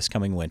February this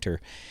coming winter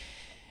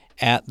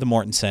at the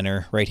Morton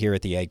Center right here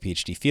at the Ag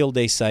PhD Field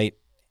Day site.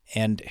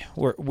 And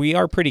we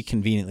are pretty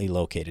conveniently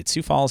located.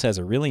 Sioux Falls has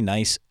a really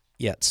nice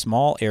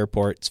small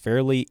airport. It's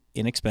fairly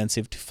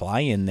inexpensive to fly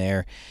in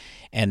there.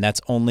 And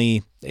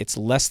it's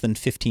less than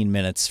 15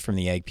 minutes from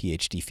the Ag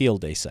PhD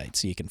Field Day site.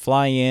 So you can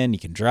fly in, you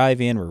can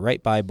drive in. We're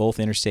right by both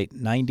Interstate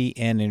 90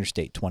 and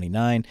Interstate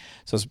 29.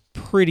 So it's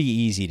pretty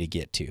easy to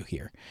get to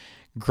here.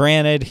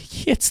 Granted,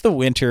 it's the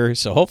winter,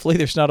 so hopefully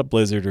there's not a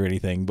blizzard or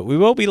anything, but we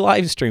will be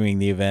live streaming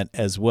the event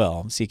as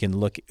well. So you can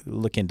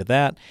look into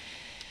that.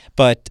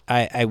 But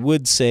I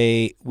would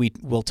say we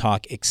will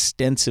talk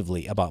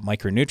extensively about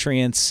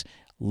micronutrients,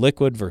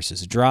 liquid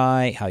versus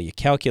dry, how you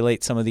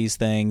calculate some of these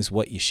things,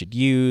 what you should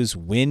use,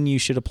 when you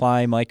should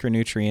apply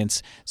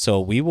micronutrients. So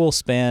we will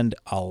spend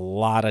a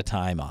lot of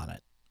time on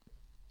it.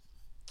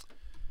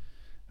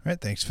 All right,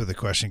 thanks for the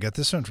question. Got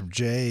this one from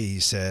Jay. He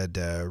said,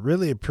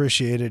 really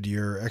appreciated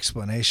your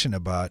explanation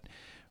about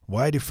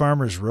why do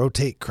farmers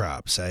rotate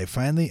crops. I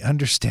finally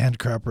understand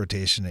crop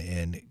rotation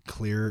in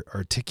clear,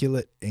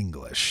 articulate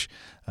English.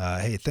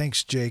 Hey,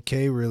 thanks,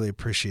 JK. Really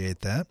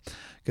appreciate that.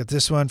 Got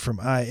this one from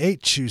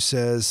IH who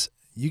says,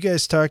 you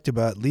guys talked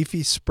about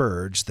leafy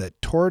spurge,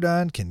 that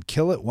Tordon can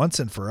kill it once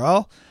and for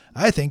all.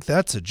 I think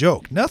that's a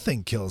joke.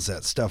 Nothing kills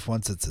that stuff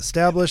once it's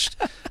established.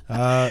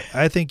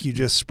 I think you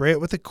just spray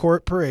it with a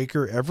quart per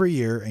acre every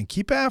year and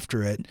keep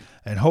after it,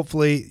 and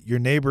hopefully your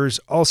neighbors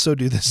also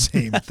do the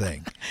same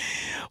thing.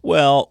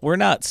 Well, we're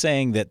not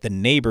saying that the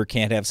neighbor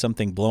can't have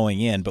something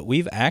blowing in, but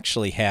we've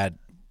actually had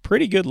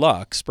pretty good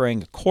luck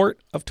spraying a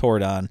quart of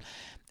Tordon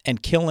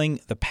and killing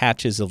the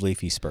patches of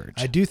leafy spurge.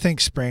 I do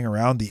think spraying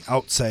around the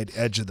outside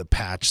edge of the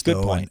patch, Good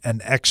though, point. an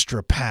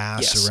extra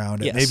pass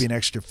around it, yes. maybe an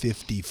extra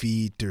 50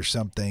 feet or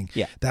something.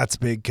 Yeah. That's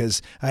big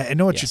because I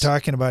know what Yes. you're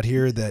talking about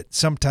here, that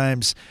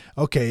sometimes,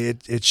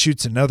 it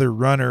shoots another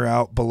runner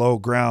out below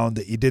ground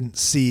that you didn't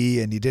see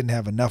and you didn't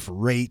have enough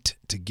rate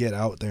to get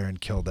out there and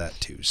kill that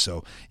too.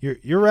 So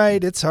you're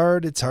right. It's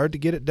hard. It's hard to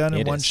get it done in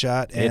It one is.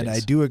 shot. It And I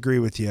is. do agree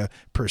with you.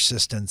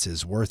 Persistence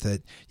is worth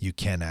it. You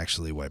can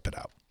actually wipe it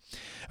out.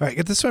 All right,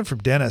 get this one from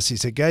Dennis. He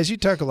said, guys, you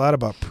talk a lot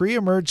about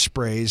pre-emerge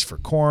sprays for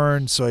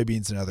corn,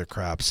 soybeans, and other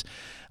crops.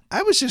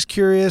 I was just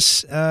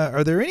curious,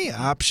 are there any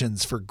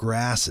options for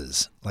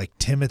grasses like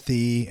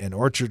timothy and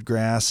orchard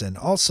grass? And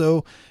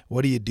also,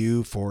 what do you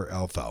do for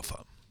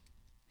alfalfa?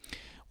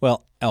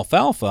 Well,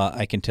 alfalfa,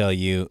 I can tell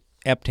you,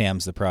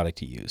 Eptam's the product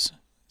to use.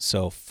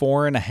 So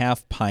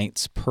 4.5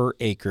 pints per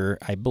acre,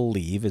 I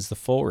believe, is the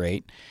full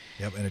rate.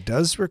 Yep, and it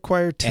does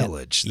require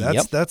tillage.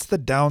 That's the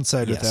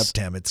downside with Yes.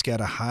 Eptam. It's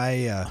got a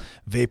high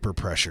vapor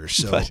pressure,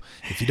 so But-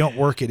 if you don't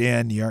work it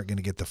in, you aren't going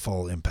to get the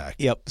full impact.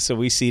 Yep. So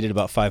we seeded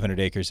about 500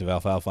 acres of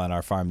alfalfa on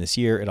our farm this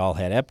year. It all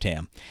had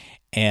Eptam.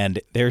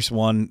 And there's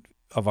one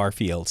of our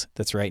fields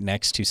that's right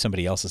next to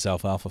somebody else's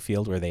alfalfa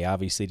field where they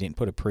obviously didn't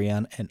put a pre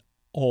on. And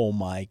oh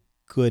my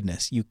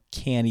goodness, you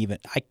can't even,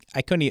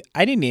 I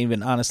didn't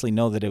even honestly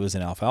know that it was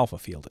an alfalfa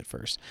field at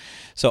first.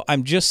 So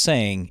I'm just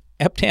saying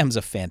Eptam's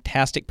a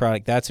fantastic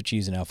product. That's what you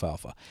use in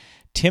alfalfa.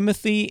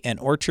 Timothy and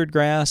orchard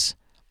grass,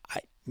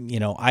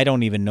 I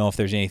don't even know if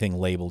there's anything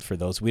labeled for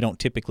those. We don't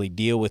typically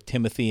deal with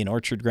Timothy and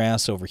orchard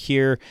grass over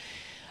here.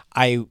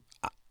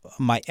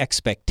 My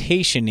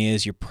expectation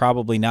is you're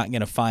probably not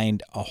going to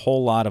find a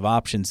whole lot of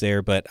options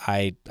there, but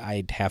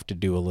I'd have to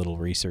do a little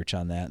research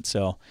on that.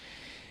 So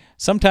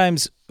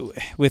sometimes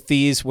with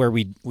these where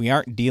we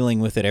aren't dealing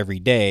with it every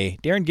day,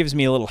 Darren gives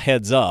me a little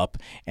heads up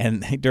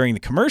and during the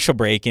commercial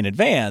break in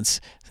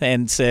advance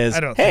and says, I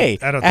don't hey,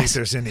 think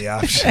there's any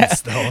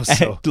options though.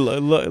 So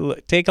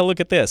take a look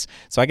at this.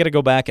 So I got to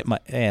go back at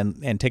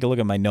and take a look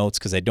at my notes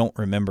because I don't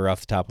remember off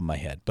the top of my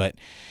head. But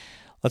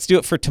let's do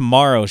it for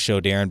tomorrow's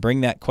show, Darren. Bring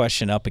that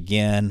question up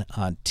again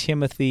on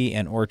Timothy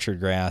and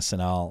orchard grass,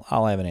 and I'll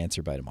have an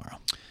answer by tomorrow.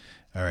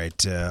 All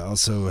right.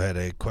 Also had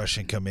a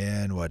question come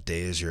in. What day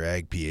is your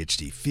Ag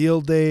PhD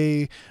Field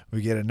Day?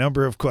 We get a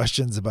number of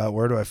questions about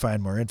where do I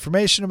find more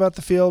information about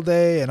the field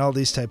day and all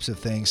these types of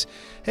things.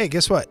 Hey,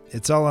 guess what?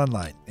 It's all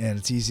online and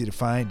it's easy to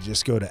find.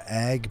 Just go to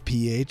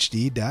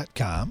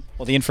agphd.com.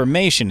 Well, the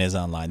information is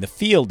online. The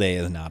field day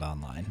is not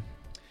online.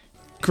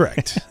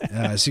 Correct.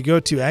 So you go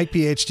to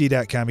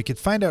agphd.com. You can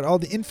find out all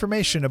the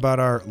information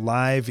about our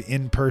live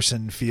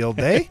in-person field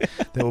day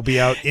that will be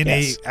out in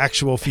Yes. a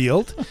actual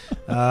field.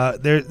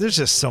 There's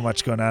just so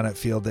much going on at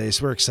field days.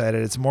 We're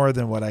excited. It's more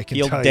than what I can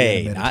Field tell day, you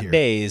in a minute not here.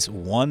 days,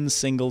 one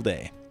single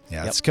day. Yeah,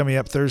 Yep. It's coming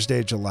up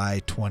Thursday,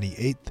 July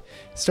 28th. It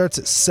starts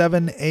at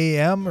 7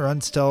 a.m.,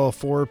 runs till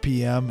 4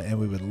 p.m., and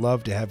we would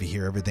love to have you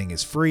here. Everything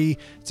is free.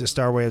 It's just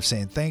our way of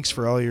saying thanks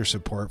for all your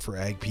support for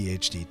Ag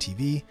PhD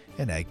TV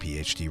and Ag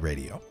PhD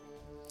Radio.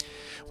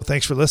 Well,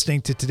 thanks for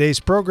listening to today's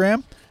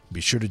program.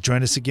 Be sure to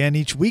join us again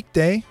each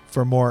weekday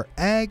for more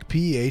Ag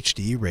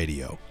PhD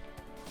Radio.